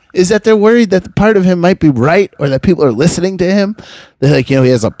is? Is that they're worried that the part of him might be right, or that people are listening to him. They're like, he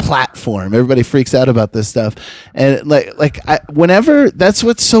has a platform. Everybody freaks out about this stuff. And whenever, that's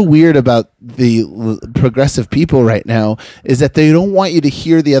what's so weird about the progressive people right now, is that they don't want you to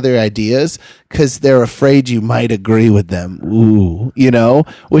hear the other ideas because they're afraid you might agree with them. Ooh,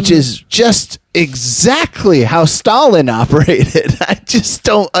 which is just exactly how Stalin operated. I just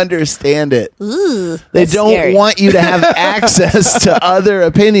don't understand it. Ooh, they don't scary. Want you to have access to other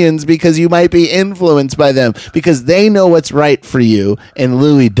opinions because you might be influenced by them, because they know what's right for you, and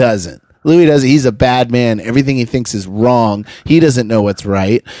Louis doesn't. He's a bad man. Everything he thinks is wrong. He doesn't know what's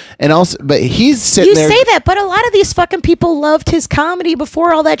right. And also, but he's sitting there. You say that, but a lot of these fucking people loved his comedy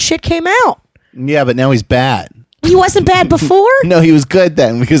before all that shit came out. Yeah, but now he's bad. He wasn't bad before? No, he was good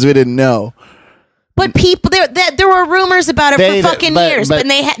then because we didn't know. But people, there were rumors about it for fucking years, but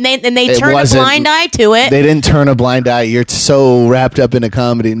they turned a blind eye to it. They didn't turn a blind eye. You're so wrapped up in a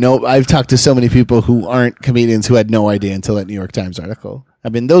comedy. No, I've talked to so many people who aren't comedians who had no idea until that New York Times article. I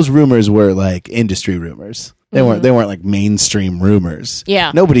mean, those rumors were like industry rumors. They weren't like mainstream rumors.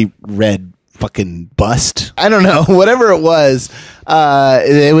 Yeah, nobody read fucking Bust. I don't know. Whatever it was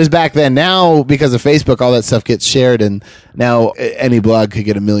back then. Now, because of Facebook, all that stuff gets shared, and now any blog could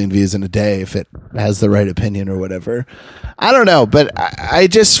get 1 million views in a day if it has the right opinion or whatever. I don't know, but I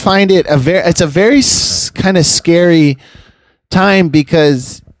just find it it's a very kind of scary time,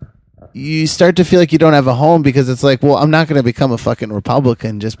 because you start to feel like you don't have a home, because it's like, well, I'm not going to become a fucking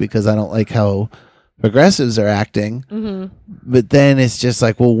Republican just because I don't like how progressives are acting. Mm-hmm. But then it's just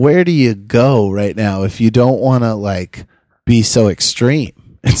like, well, where do you go right now if you don't want to like be so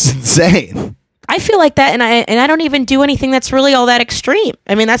extreme? It's insane. I feel like that, and I don't even do anything that's really all that extreme.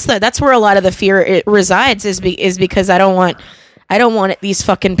 I mean, that's where a lot of the fear resides, is because I don't want these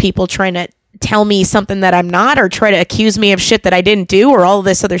fucking people trying to tell me something that I'm not, or try to accuse me of shit that I didn't do, or all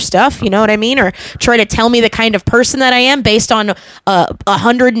this other stuff, you know what I mean? Or try to tell me the kind of person that I am based on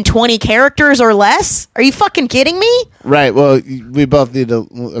 120 characters or less. Are you fucking kidding me? Right. Well, we both need to.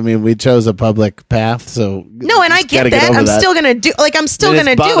 I mean, we chose a public path, so No, and I get that. I'm still gonna do. Like, I'm still It's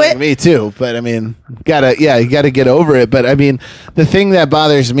gonna do bothering it. Me too. But I mean, you gotta get over it. But I mean, the thing that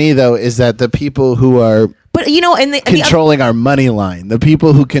bothers me though is that the people who are But you know, and the controlling our money line, the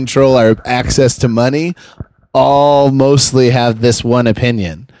people who control our access to money, all mostly have this one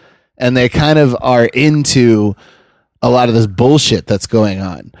opinion, and they kind of are into a lot of this bullshit that's going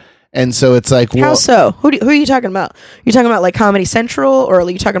on. And so it's like, how so? Who are you talking about? You talking about like Comedy Central, or are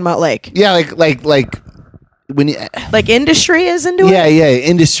you talking about like like when you like industry is into yeah, it?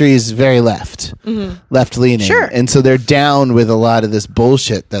 industry is very left leaning, Sure. and so they're down with a lot of this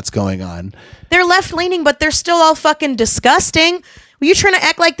bullshit that's going on. They're left leaning, but they're still all fucking disgusting. Were you trying to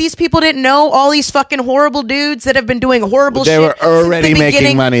act like these people didn't know all these fucking horrible dudes that have been doing horrible They shit? were already since the making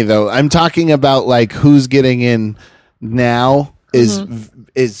beginning? money, though. I'm talking about like who's getting in now is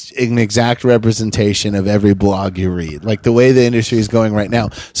an exact representation of every blog you read, like the way the industry is going right now.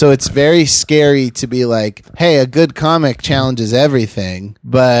 So it's very scary to be like, hey, a good comic challenges everything,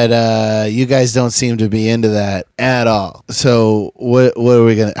 but you guys don't seem to be into that at all. So what are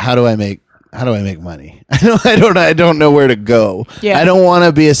we gonna? How do I make money? I don't know where to go. Yeah. I don't want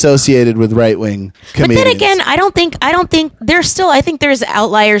to be associated with right-wing comedians. But then again, I don't think there's still. I think there's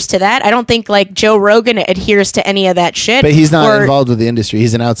outliers to that. I don't think like Joe Rogan adheres to any of that shit. But he's not or- involved with the industry.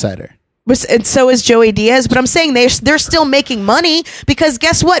 He's an outsider. And so is Joey Diaz. But I'm saying they're still making money because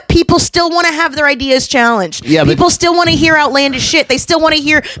guess what? People still want to have their ideas challenged. Yeah, but- people still want to hear outlandish shit. They still want to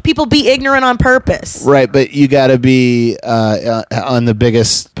hear people be ignorant on purpose. Right, but you got to be on the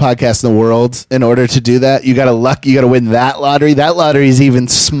biggest podcast in the world in order to do that. You got to win that lottery. That lottery is even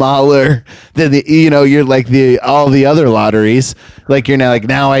smaller than you're like all the other lotteries. Like you're now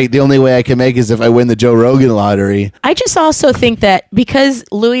the only way I can make is if I win the Joe Rogan lottery. I just also think that because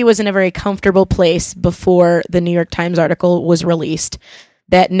Louis was in a very comfortable place before the New York Times article was released,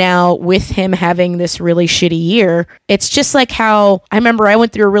 that now with him having this really shitty year, it's just like how I remember I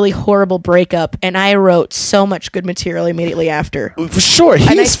went through a really horrible breakup and I wrote so much good material immediately after. For sure, And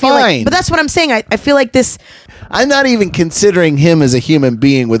I he's feel like- fine. but that's what I'm saying. I feel like this. I'm not even considering him as a human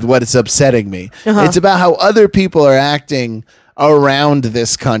being with what is upsetting me. It's about how other people are acting around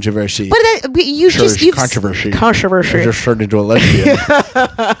this controversy. But you've controversy. Controversy. I just turned into a lesbian.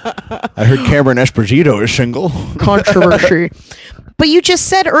 I heard Cameron Esposito is single. Controversy. But you just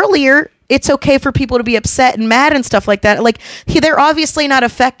said earlier it's okay for people to be upset and mad and stuff like that. Like they're obviously not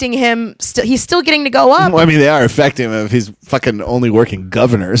affecting him. He's still getting to go up. Well, I mean, they are affecting him if he's fucking only working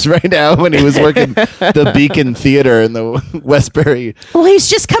Governors right now when he was working the Beacon Theater in the Westbury. Well, he's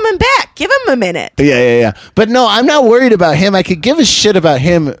just coming back. Give him a minute. Yeah. But no, I'm not worried about him. I could give a shit about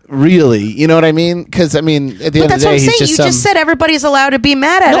him, really. You know what I mean? Because, I mean, at the But end of that's the what day, I'm he's saying. just You just said everybody's allowed to be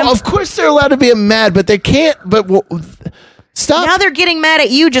mad at him. No, of course they're allowed to be mad, but they can't. But stop. Now they're getting mad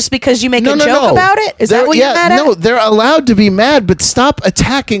at you just because you make a joke about it? Is that what you're mad at? No, they're allowed to be mad, but stop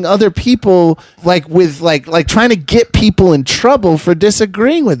attacking other people with trying to get people in trouble for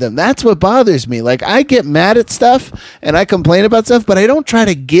disagreeing with them. That's what bothers me. Like, I get mad at stuff and I complain about stuff, but I don't try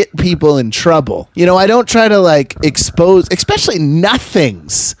to get people in trouble. I don't try to expose, especially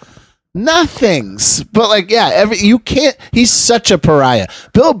nothings. But you can't. He's such a pariah.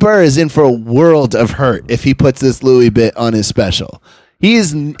 Bill Burr is in for a world of hurt if he puts this Louis bit on his special.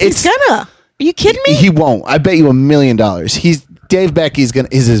 He's gonna. Are you kidding me? He won't. I bet you $1 million. Dave Becky's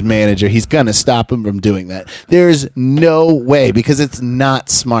is his manager. He's gonna stop him from doing that. There's no way, because it's not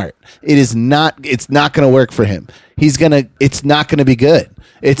smart. It's not gonna work for him. It's not gonna be good.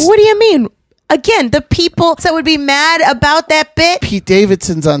 What do you mean? Again, the people that would be mad about that bit. Pete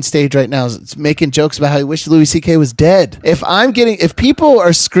Davidson's on stage right now making jokes about how he wished Louis C.K. was dead. If people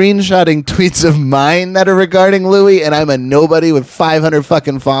are screenshotting tweets of mine that are regarding Louis, and I'm a nobody with 500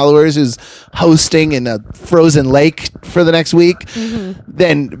 fucking followers who's hosting in a frozen lake for the next week,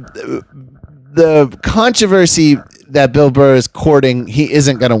 then the controversy that Bill Burr is courting, he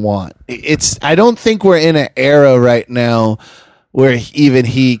isn't going to want. I don't think we're in an era right now where even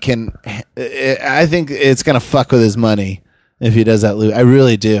he can. I think it's gonna fuck with his money if he does that. I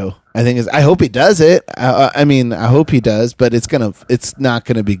really do. I hope he does it. I mean, I hope he does, but it's not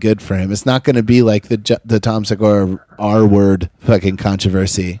gonna be good for him. It's not gonna be like the Tom Segura R-word fucking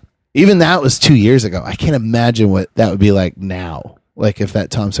controversy. Even that was 2 years ago. I can't imagine what that would be like now. Like if that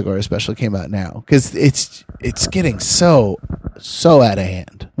Tom Segura special came out now, because it's getting so so out of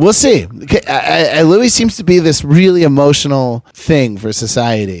hand. We'll see. Louis seems to be this really emotional thing for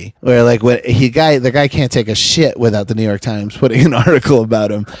society, where like the guy can't take a shit without the New York Times putting an article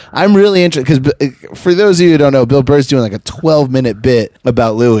about him. I'm really interested because for those of you who don't know, Bill Burr's doing like a 12-minute bit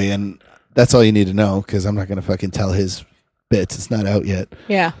about Louis, and that's all you need to know because I'm not going to fucking tell his bits. It's not out yet.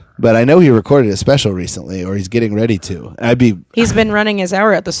 Yeah. But I know he recorded a special recently, or he's getting ready to. He's been running his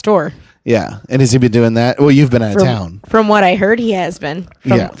hour at the store. Yeah. And has he been doing that? Well, you've been out of town. From what I heard, he has been.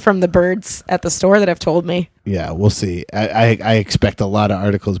 From the birds at the store that have told me. Yeah, we'll see. I expect a lot of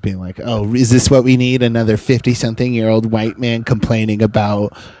articles being like, oh, is this what we need? Another 50-something-year-old white man complaining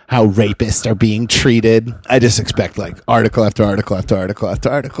about how rapists are being treated. I just expect like article after article after article after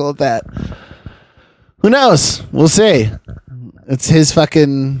article of that. Who knows? We'll see. It's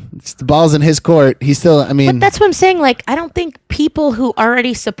the ball's in his court. He's still, But that's what I'm saying. Like, I don't think people who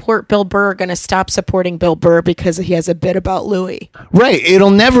already support Bill Burr are going to stop supporting Bill Burr because he has a bit about Louis. Right. It'll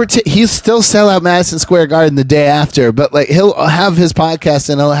never, he'll still sell out Madison Square Garden the day after, but like he'll have his podcast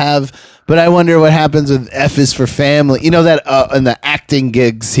and he'll have, but I wonder what happens with F is for Family. You know that, and the acting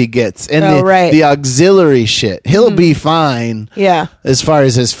gigs he gets and the auxiliary shit. He'll be fine. Yeah. As far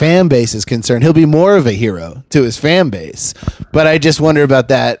as his fan base is concerned, he'll be more of a hero to his fan base. But I just wonder about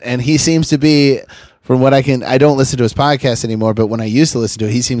that. And he seems to be, from what I don't listen to his podcast anymore, but when I used to listen to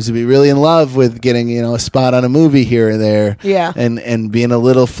it, he seems to be really in love with getting, a spot on a movie here or there. Yeah. And being a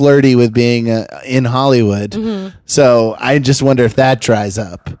little flirty with being in Hollywood. Mm-hmm. So I just wonder if that dries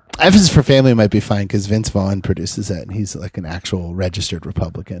up. F is for Family might be fine because Vince Vaughn produces that, and he's like an actual registered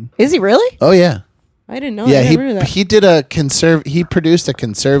Republican. Is he really? Oh yeah, I didn't know. Yeah, he did he produced a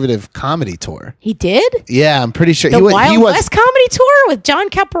conservative comedy tour. He did? Yeah, I'm pretty sure the Wild West comedy tour with John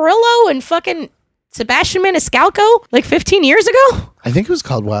Caparulo and fucking Sebastian Maniscalco like 15 years ago. I think it was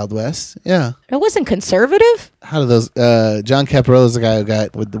called Wild West. Yeah, it wasn't conservative. How do those? John Caparulo's the guy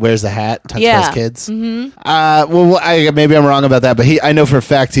who wears the hat, touches those kids. Mm-hmm. Maybe I'm wrong about that, but I know for a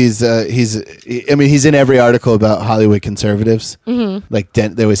fact he's in every article about Hollywood conservatives. Mm-hmm. Like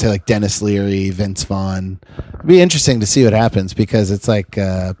they always say like Dennis Leary, Vince Vaughn. It'd be interesting to see what happens because it's like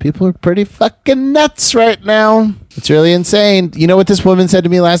people are pretty fucking nuts right now. It's really insane. You know what this woman said to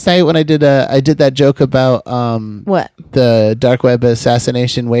me last night when I did that joke about what? The dark web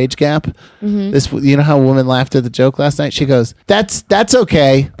assassination wage gap. Mm-hmm. You know how a woman laughed at the joke last night? She goes, that's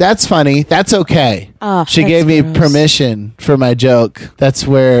okay. That's funny. That's okay. Oh, she gave me permission for my joke.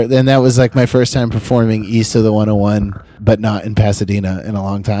 And that was like my first time performing east of the 101, but not in Pasadena in a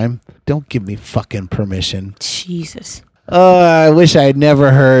long time. Don't give me fucking permission. Jesus. Oh, I wish I had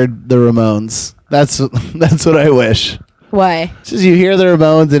never heard the Ramones. That's what I wish. Why? Just you hear the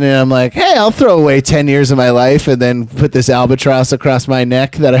Ramones and then I'm like, hey, I'll throw away 10 years of my life and then put this albatross across my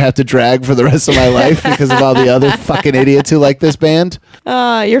neck that I have to drag for the rest of my life because of all the other fucking idiots who like this band.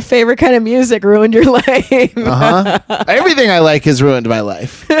 Your favorite kind of music ruined your life. Everything I like has ruined my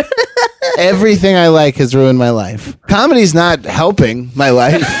life. Everything I like has ruined my life. Comedy's not helping my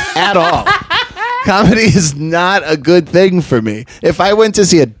life at all. Comedy is not a good thing for me. If I went to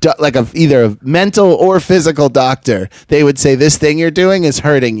see either a mental or physical doctor, they would say, this thing you're doing is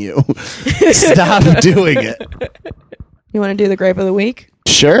hurting you. Stop doing it. You want to do the gripe of the week?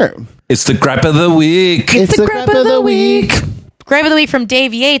 Sure. It's the gripe of the week. It's the gripe of the week. Gripe of the week from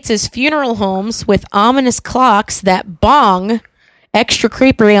Dave Yates is funeral homes with ominous clocks that bong extra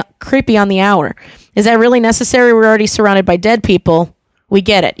creepy on the hour. Is that really necessary? We're already surrounded by dead people. We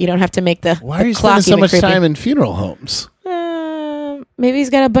get it. You don't have to make the Why are you clock spending so much creepy. time in funeral homes? Maybe he's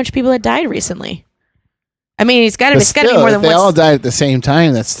got a bunch of people that died recently. I mean, it's got to be more than if they all died at the same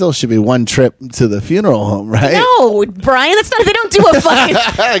time, that still should be one trip to the funeral home, right? No, Brian, that's not. They don't do a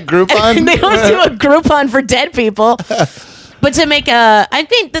fucking Groupon. They don't do a Groupon for dead people. But to make I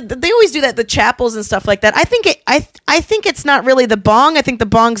think that they always do that. The chapels and stuff like that. I think it's not really the bong. I think the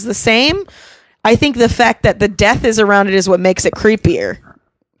bong's the same. I think the fact that the death is around it is what makes it creepier.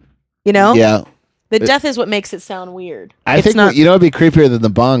 You know? Yeah. The death is what makes it sound weird. I think what would be creepier than the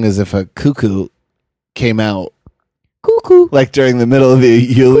bong is if a cuckoo came out. Cuckoo. Like during the middle of the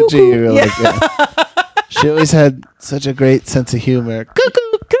eulogy. Cuckoo. Like, she always had such a great sense of humor.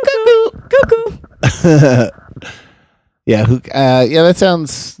 Cuckoo. Cuckoo. Cuckoo. Yeah, that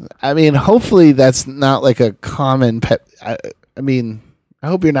sounds... I mean, hopefully that's not like a common pet... I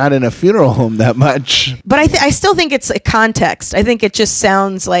hope you're not in a funeral home that much. But I still think it's a context. I think it just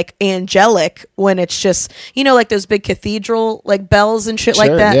sounds like angelic when it's just, like those big cathedral like bells and shit like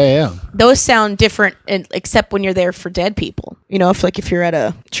that. Yeah. Those sound different, except when you're there for dead people. If you're at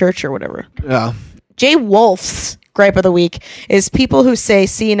a church or whatever. Yeah. Jay Wolf's gripe of the week is people who say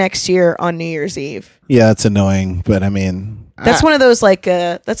 "see you next year" on New Year's Eve. Yeah, it's annoying, but I mean, That's one of those like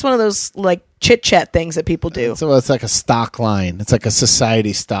chit chat things that people do. So it's like a stock line. It's like a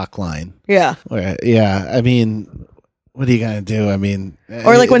society stock line. Yeah. Yeah. I mean, what are you gonna do? I mean,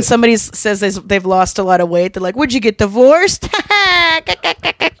 or like when somebody says they've lost a lot of weight, they're like, "Would you get divorced?"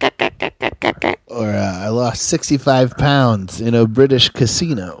 Or I lost 65 pounds in a British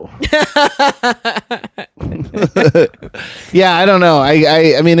casino. Yeah, I don't know.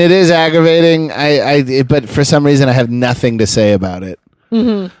 I mean, it is aggravating. But for some reason, I have nothing to say about it.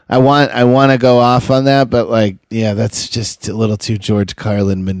 Mm-hmm. I want to go off on that, but like, yeah, that's just a little too George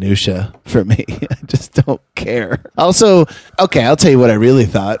Carlin minutia for me. I just don't care. Also, okay, I'll tell you what I really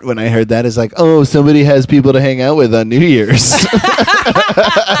thought when I heard that is like, oh, somebody has people to hang out with on New Year's.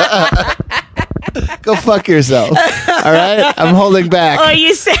 Go fuck yourself. All right, I'm holding back. Oh,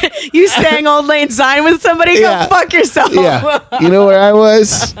 you sang Old Lang Syne with somebody? Yeah. Go fuck yourself. Yeah, you know where I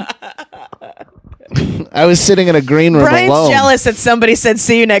was? I was sitting in a green room Brian's alone. jealous that somebody said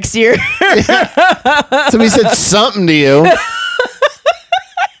 "see you next year." Somebody said something to you.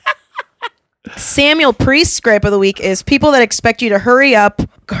 Samuel Priest's gripe of the week is people that expect you to hurry up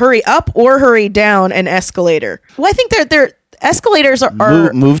or hurry down an escalator. Well, I think they're escalators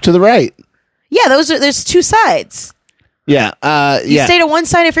are move to the right. Yeah, there's two sides. Yeah, You stay to one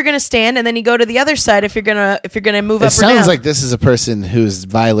side if you're going to stand, and then you go to the other side if you're gonna move up or down. It sounds like this is a person who's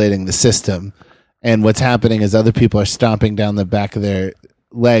violating the system, and what's happening is other people are stomping down the back of their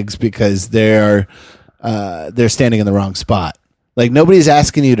legs because they're standing in the wrong spot. Like nobody's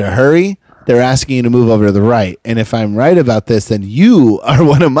asking you to hurry. They're asking you to move over to the right. And if I'm right about this, then you are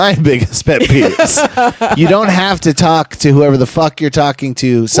one of my biggest pet peeves. You don't have to talk to whoever the fuck you're talking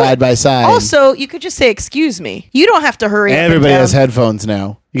to side by side. Also, you could just say, "Excuse me." You don't have to hurry. Everybody has headphones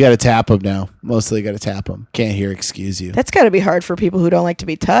now. You got to tap them now. Mostly you got to tap them. Can't hear "excuse you." That's got to be hard for people who don't like to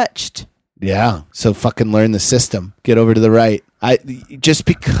be touched. Yeah. So fucking learn the system. Get over to the right. Just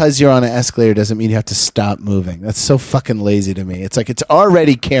because you're on an escalator doesn't mean you have to stop moving. That's so fucking lazy to me. It's like it's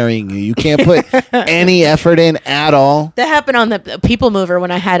already carrying you. You can't put any effort in at all. That happened on the People Mover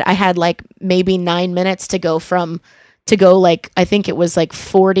when I had like maybe 9 minutes to go like I think it was like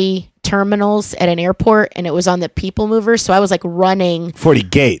 40 terminals at an airport, and it was on the People Mover, so I was like running 40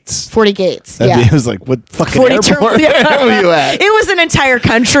 gates. 40 gates. It was like, what fucking 40 airport? Where were you at? It was an entire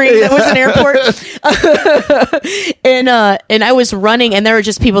country that was an airport. And I was running, and there were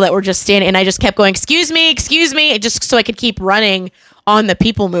just people that were just standing, and I just kept going, excuse me, just so I could keep running on the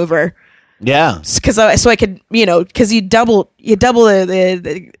People Mover. Yeah. So I could, because you double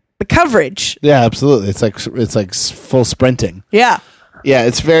the coverage. Yeah, absolutely. It's like full sprinting. Yeah. Yeah,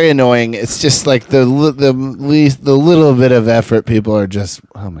 it's very annoying. It's just like the little bit of effort people are just,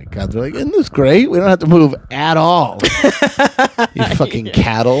 oh my God, they're like, isn't this great? We don't have to move at all. You fucking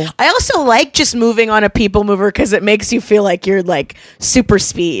cattle. I also like just moving on a People Mover because it makes you feel like you're like super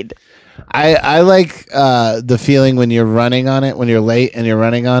speed. I like the feeling when you're running on it, when you're late and you're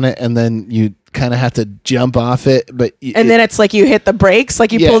running on it, and then you kind of have to jump off it, then it's like you hit the brakes,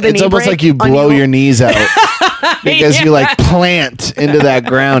 like you pulled the knee brake. It's almost like you blow your knees out because you like plant into that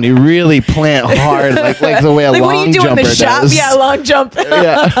ground. You really plant hard, like the way a like long what do you do in the shop? does. Yeah, long jump.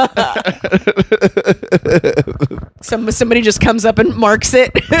 Yeah. Somebody just comes up and marks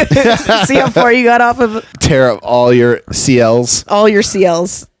it. See how far you got off of. Tear up all your CLs. All your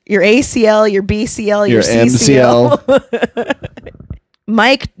CLs. Your ACL, your BCL, your CCL. MCL.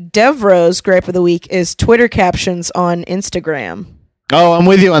 Mike Devereaux's gripe of the week is Twitter captions on Instagram. Oh, I'm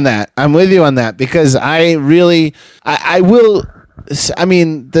with you on that because I will. I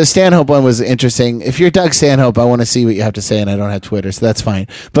mean, the Stanhope one was interesting. If you're Doug Stanhope, I want to see what you have to say, and I don't have Twitter, so that's fine.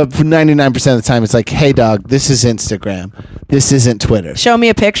 But for 99% of the time, it's like, hey, dog, this is Instagram. This isn't Twitter. Show me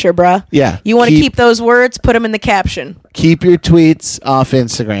a picture, bruh. Yeah. You want to keep those words? Put them in the caption. Keep your tweets off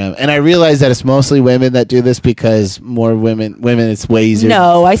Instagram. And I realize that it's mostly women that do this because more women, it's way easier.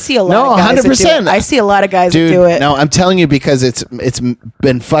 No, I see a lot of guys 100%. that do it. I see a lot of guys that do it. No, I'm telling you because it's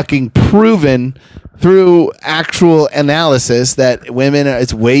been fucking proven through actual analysis that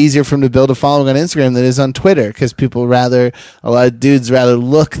it's way easier for them to build a following on Instagram than it is on Twitter because a lot of dudes rather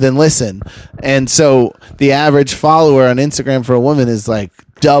look than listen. And so the average follower on Instagram for a woman is like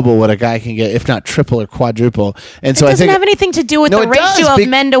double what a guy can get, if not triple or quadruple. And so it doesn't have anything to do with the ratio of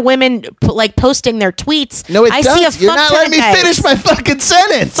men to women like posting their tweets. No, it does. See a You're not letting me finish my fucking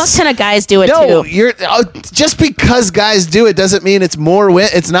sentence. Fuck ton of guys do it too. No, just because guys do it doesn't mean it's more.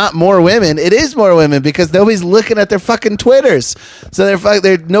 It's not more women. It is more women because nobody's looking at their fucking Twitters. So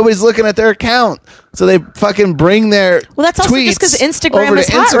nobody's looking at their account. So they fucking bring their Well, that's also just tweets 'cause Instagram over to is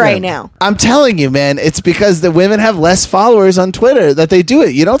hot right now. I'm telling you, man, it's because the women have less followers on Twitter that they do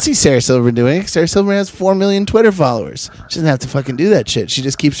it. You don't see Sarah Silverman doing it. Sarah Silverman has 4 million Twitter followers. She doesn't have to fucking do that shit. She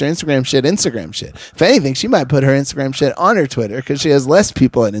just keeps her Instagram shit. If anything, she might put her Instagram shit on her Twitter because she has less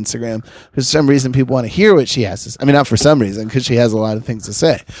people on Instagram. For some reason, people want to hear what she has to say. I mean, not for some reason, because she has a lot of things to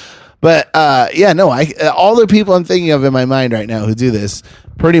say. But all the people I'm thinking of in my mind right now who do this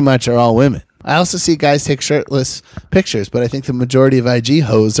pretty much are all women. I also see guys take shirtless pictures, but I think the majority of IG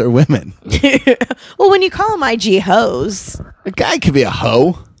hoes are women. Well, when you call them IG hoes, A guy could be a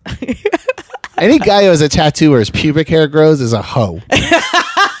hoe. Any guy who has a tattoo where his pubic hair grows is a hoe.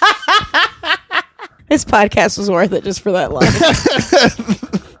 this podcast was worth it just for that line.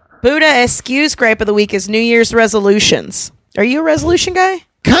 Buddha Eschew's gripe of the week is New Year's resolutions. Are you a resolution guy?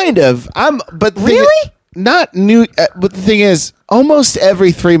 Kind of. But Really? Not new. But the thing is, almost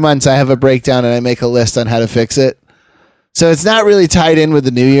every 3 months I have a breakdown and I make a list on how to fix it. So it's not really tied in with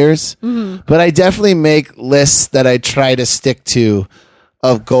the New Year's, but I definitely make lists that I try to stick to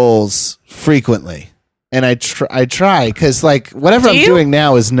of goals frequently. And I try because like whatever I'm doing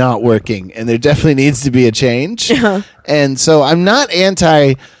now is not working, and there definitely needs to be a change. And so I'm not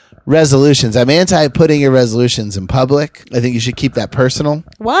anti resolutions. I'm anti putting your resolutions in public. I think you should keep that personal.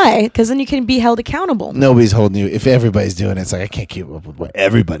 Why? Because then you can be held accountable. Nobody's holding you. If everybody's doing it, it's like I can't keep up with what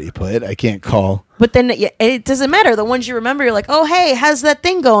everybody put. I can't call. But then it doesn't matter. The ones you remember, you're like, oh, hey, how's that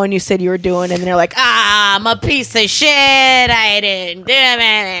thing going you said you were doing? And they're like, I'm a piece of shit. I didn't do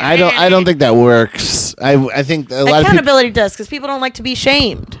it. I don't think that works. I think a lot of accountability does, because people don't like to be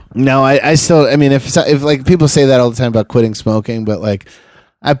shamed. No, I still. I mean, if like people say that all the time about quitting smoking, but like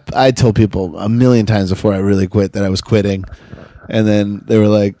I told people a million times before I really quit that I was quitting. And then they were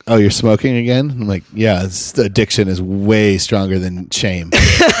like, "Oh, you're smoking again?" I'm like, "Yeah, addiction is way stronger than shame,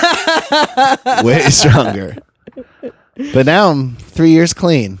 way stronger." But now I'm 3 years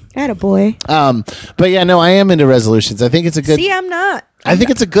clean. Attaboy. But yeah, no, I am into resolutions. I think it's a good. See, I'm not. I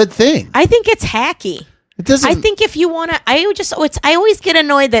think it's a good thing. I think it's hacky. It doesn't. I think if you want to, I always get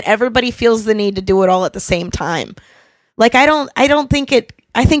annoyed that everybody feels the need to do it all at the same time. Like I don't think it.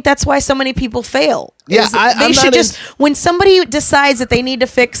 I think that's why so many people fail. Yeah, they should just when somebody decides that they need to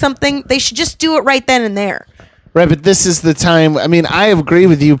fix something, they should just do it right then and there. Right, but this is the time. I mean, I agree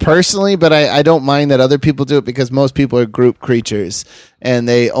with you personally, but I don't mind that other people do it because most people are group creatures and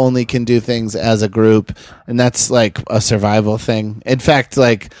they only can do things as a group. And that's like a survival thing. In fact,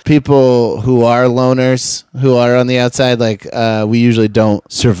 like people who are loners, who are on the outside, like we usually don't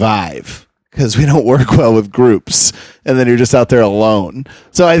survive because we don't work well with groups. And then you're just out there alone.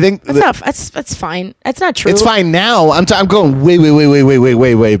 So I think that's fine. That's not true. It's fine now. I'm going way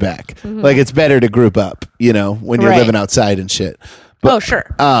back. Mm-hmm. Like it's better to group up, you know, when you're living outside and shit. But, sure.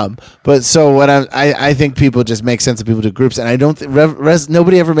 But so what I think people just make sense of people do groups, and I don't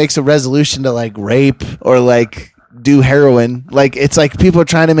nobody ever makes a resolution to like rape or like do heroin. Like it's like people are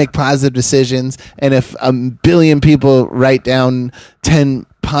trying to make positive decisions, and if a billion people write down 10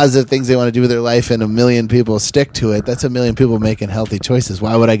 positive things they want to do with their life and a million people stick to it, that's a million people making healthy choices.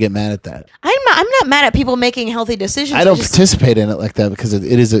 Why would I get mad at that? I'm not mad at people making healthy decisions. I don't participate in it like that because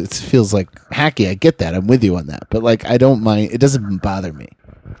it feels like hacky. I get that. I'm with you on that. But like I don't mind. It doesn't bother me.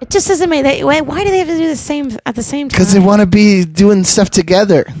 It just doesn't make that. Why do they have to do the same at the same time? Because they want to be doing stuff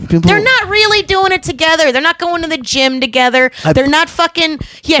together. They're not really doing it together. They're not going to the gym together. They're not fucking.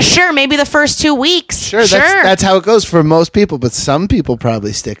 Yeah, sure. Maybe the first 2 weeks. Sure. That's how it goes for most people. But some people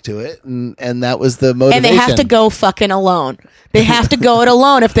probably stick to it, and that was the motivation. And they have to go fucking alone. They have to go it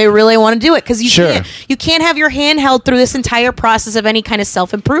alone if they really want to do it. Because you can't have your hand held through this entire process of any kind of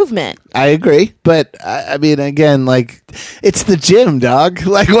self-improvement. I agree. But I mean, again, like it's the gym, dog.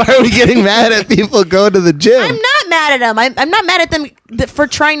 Like, why are we getting mad at people going to the gym? I'm not mad at them. I'm not mad at them for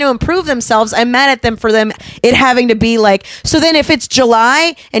trying to improve themselves. I'm mad at them for it having to be like, so then if it's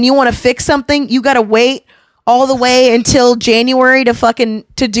July and you want to fix something, you got to wait all the way until January to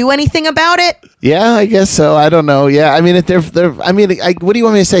do anything about it. Yeah, I guess so. I don't know. Yeah, I mean, what do you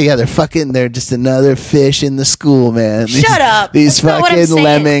want me to say? Yeah, they're just another fish in the school, man. Shut up. These fucking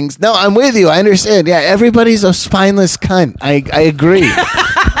lemmings. No, I'm with you. I understand. Yeah, everybody's a spineless cunt. I agree.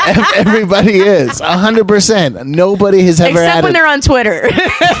 Everybody is 100%. Nobody has ever except when they're on Twitter.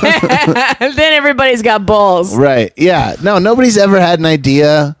 Then everybody's got balls. Right. Yeah. No, nobody's ever had an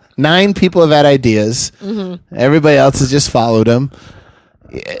idea. 9 people have had ideas. Mm-hmm. Everybody else has just followed them.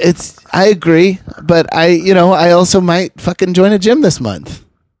 I agree, but I also might fucking join a gym this month.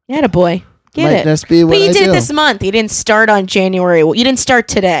 Attaboy.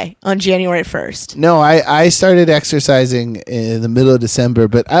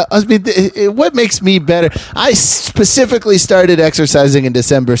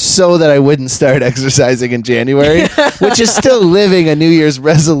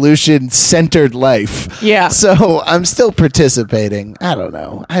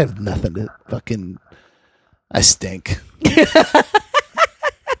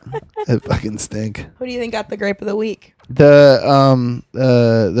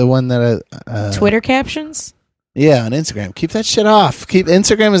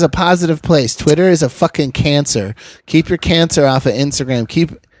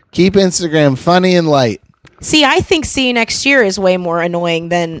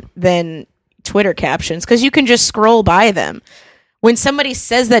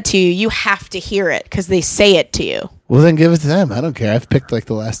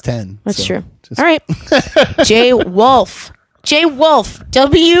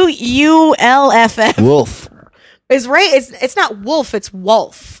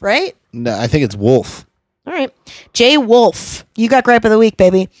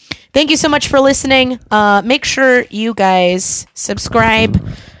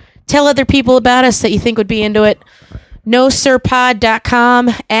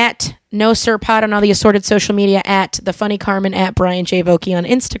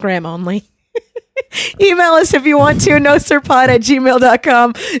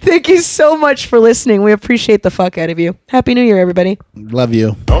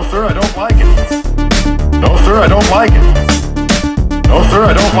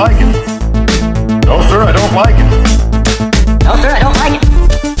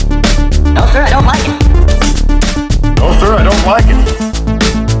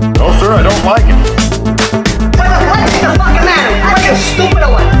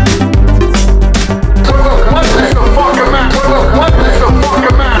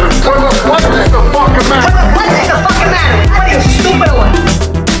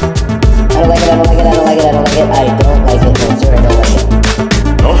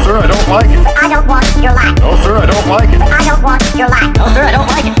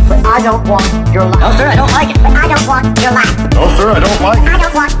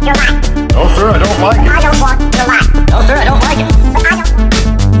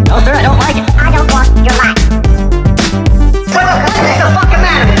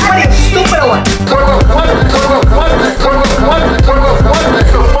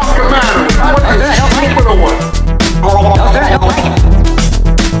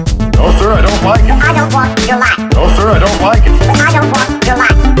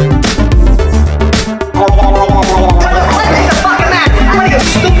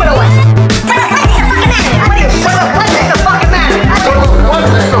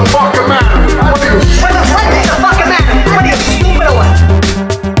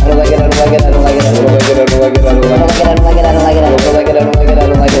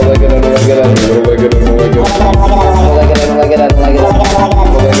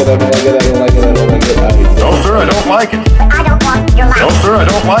 No, sir, I don't like it. I don't want your life. No, sir, I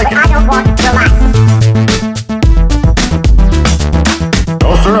don't like it. I don't want your life.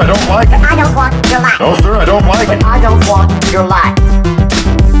 No, sir, I don't like it. I don't want your life. No, sir, I don't like it. I don't want your life.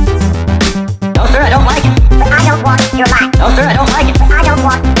 No, sir, I don't like it. I don't want your life. No, sir, I don't like it.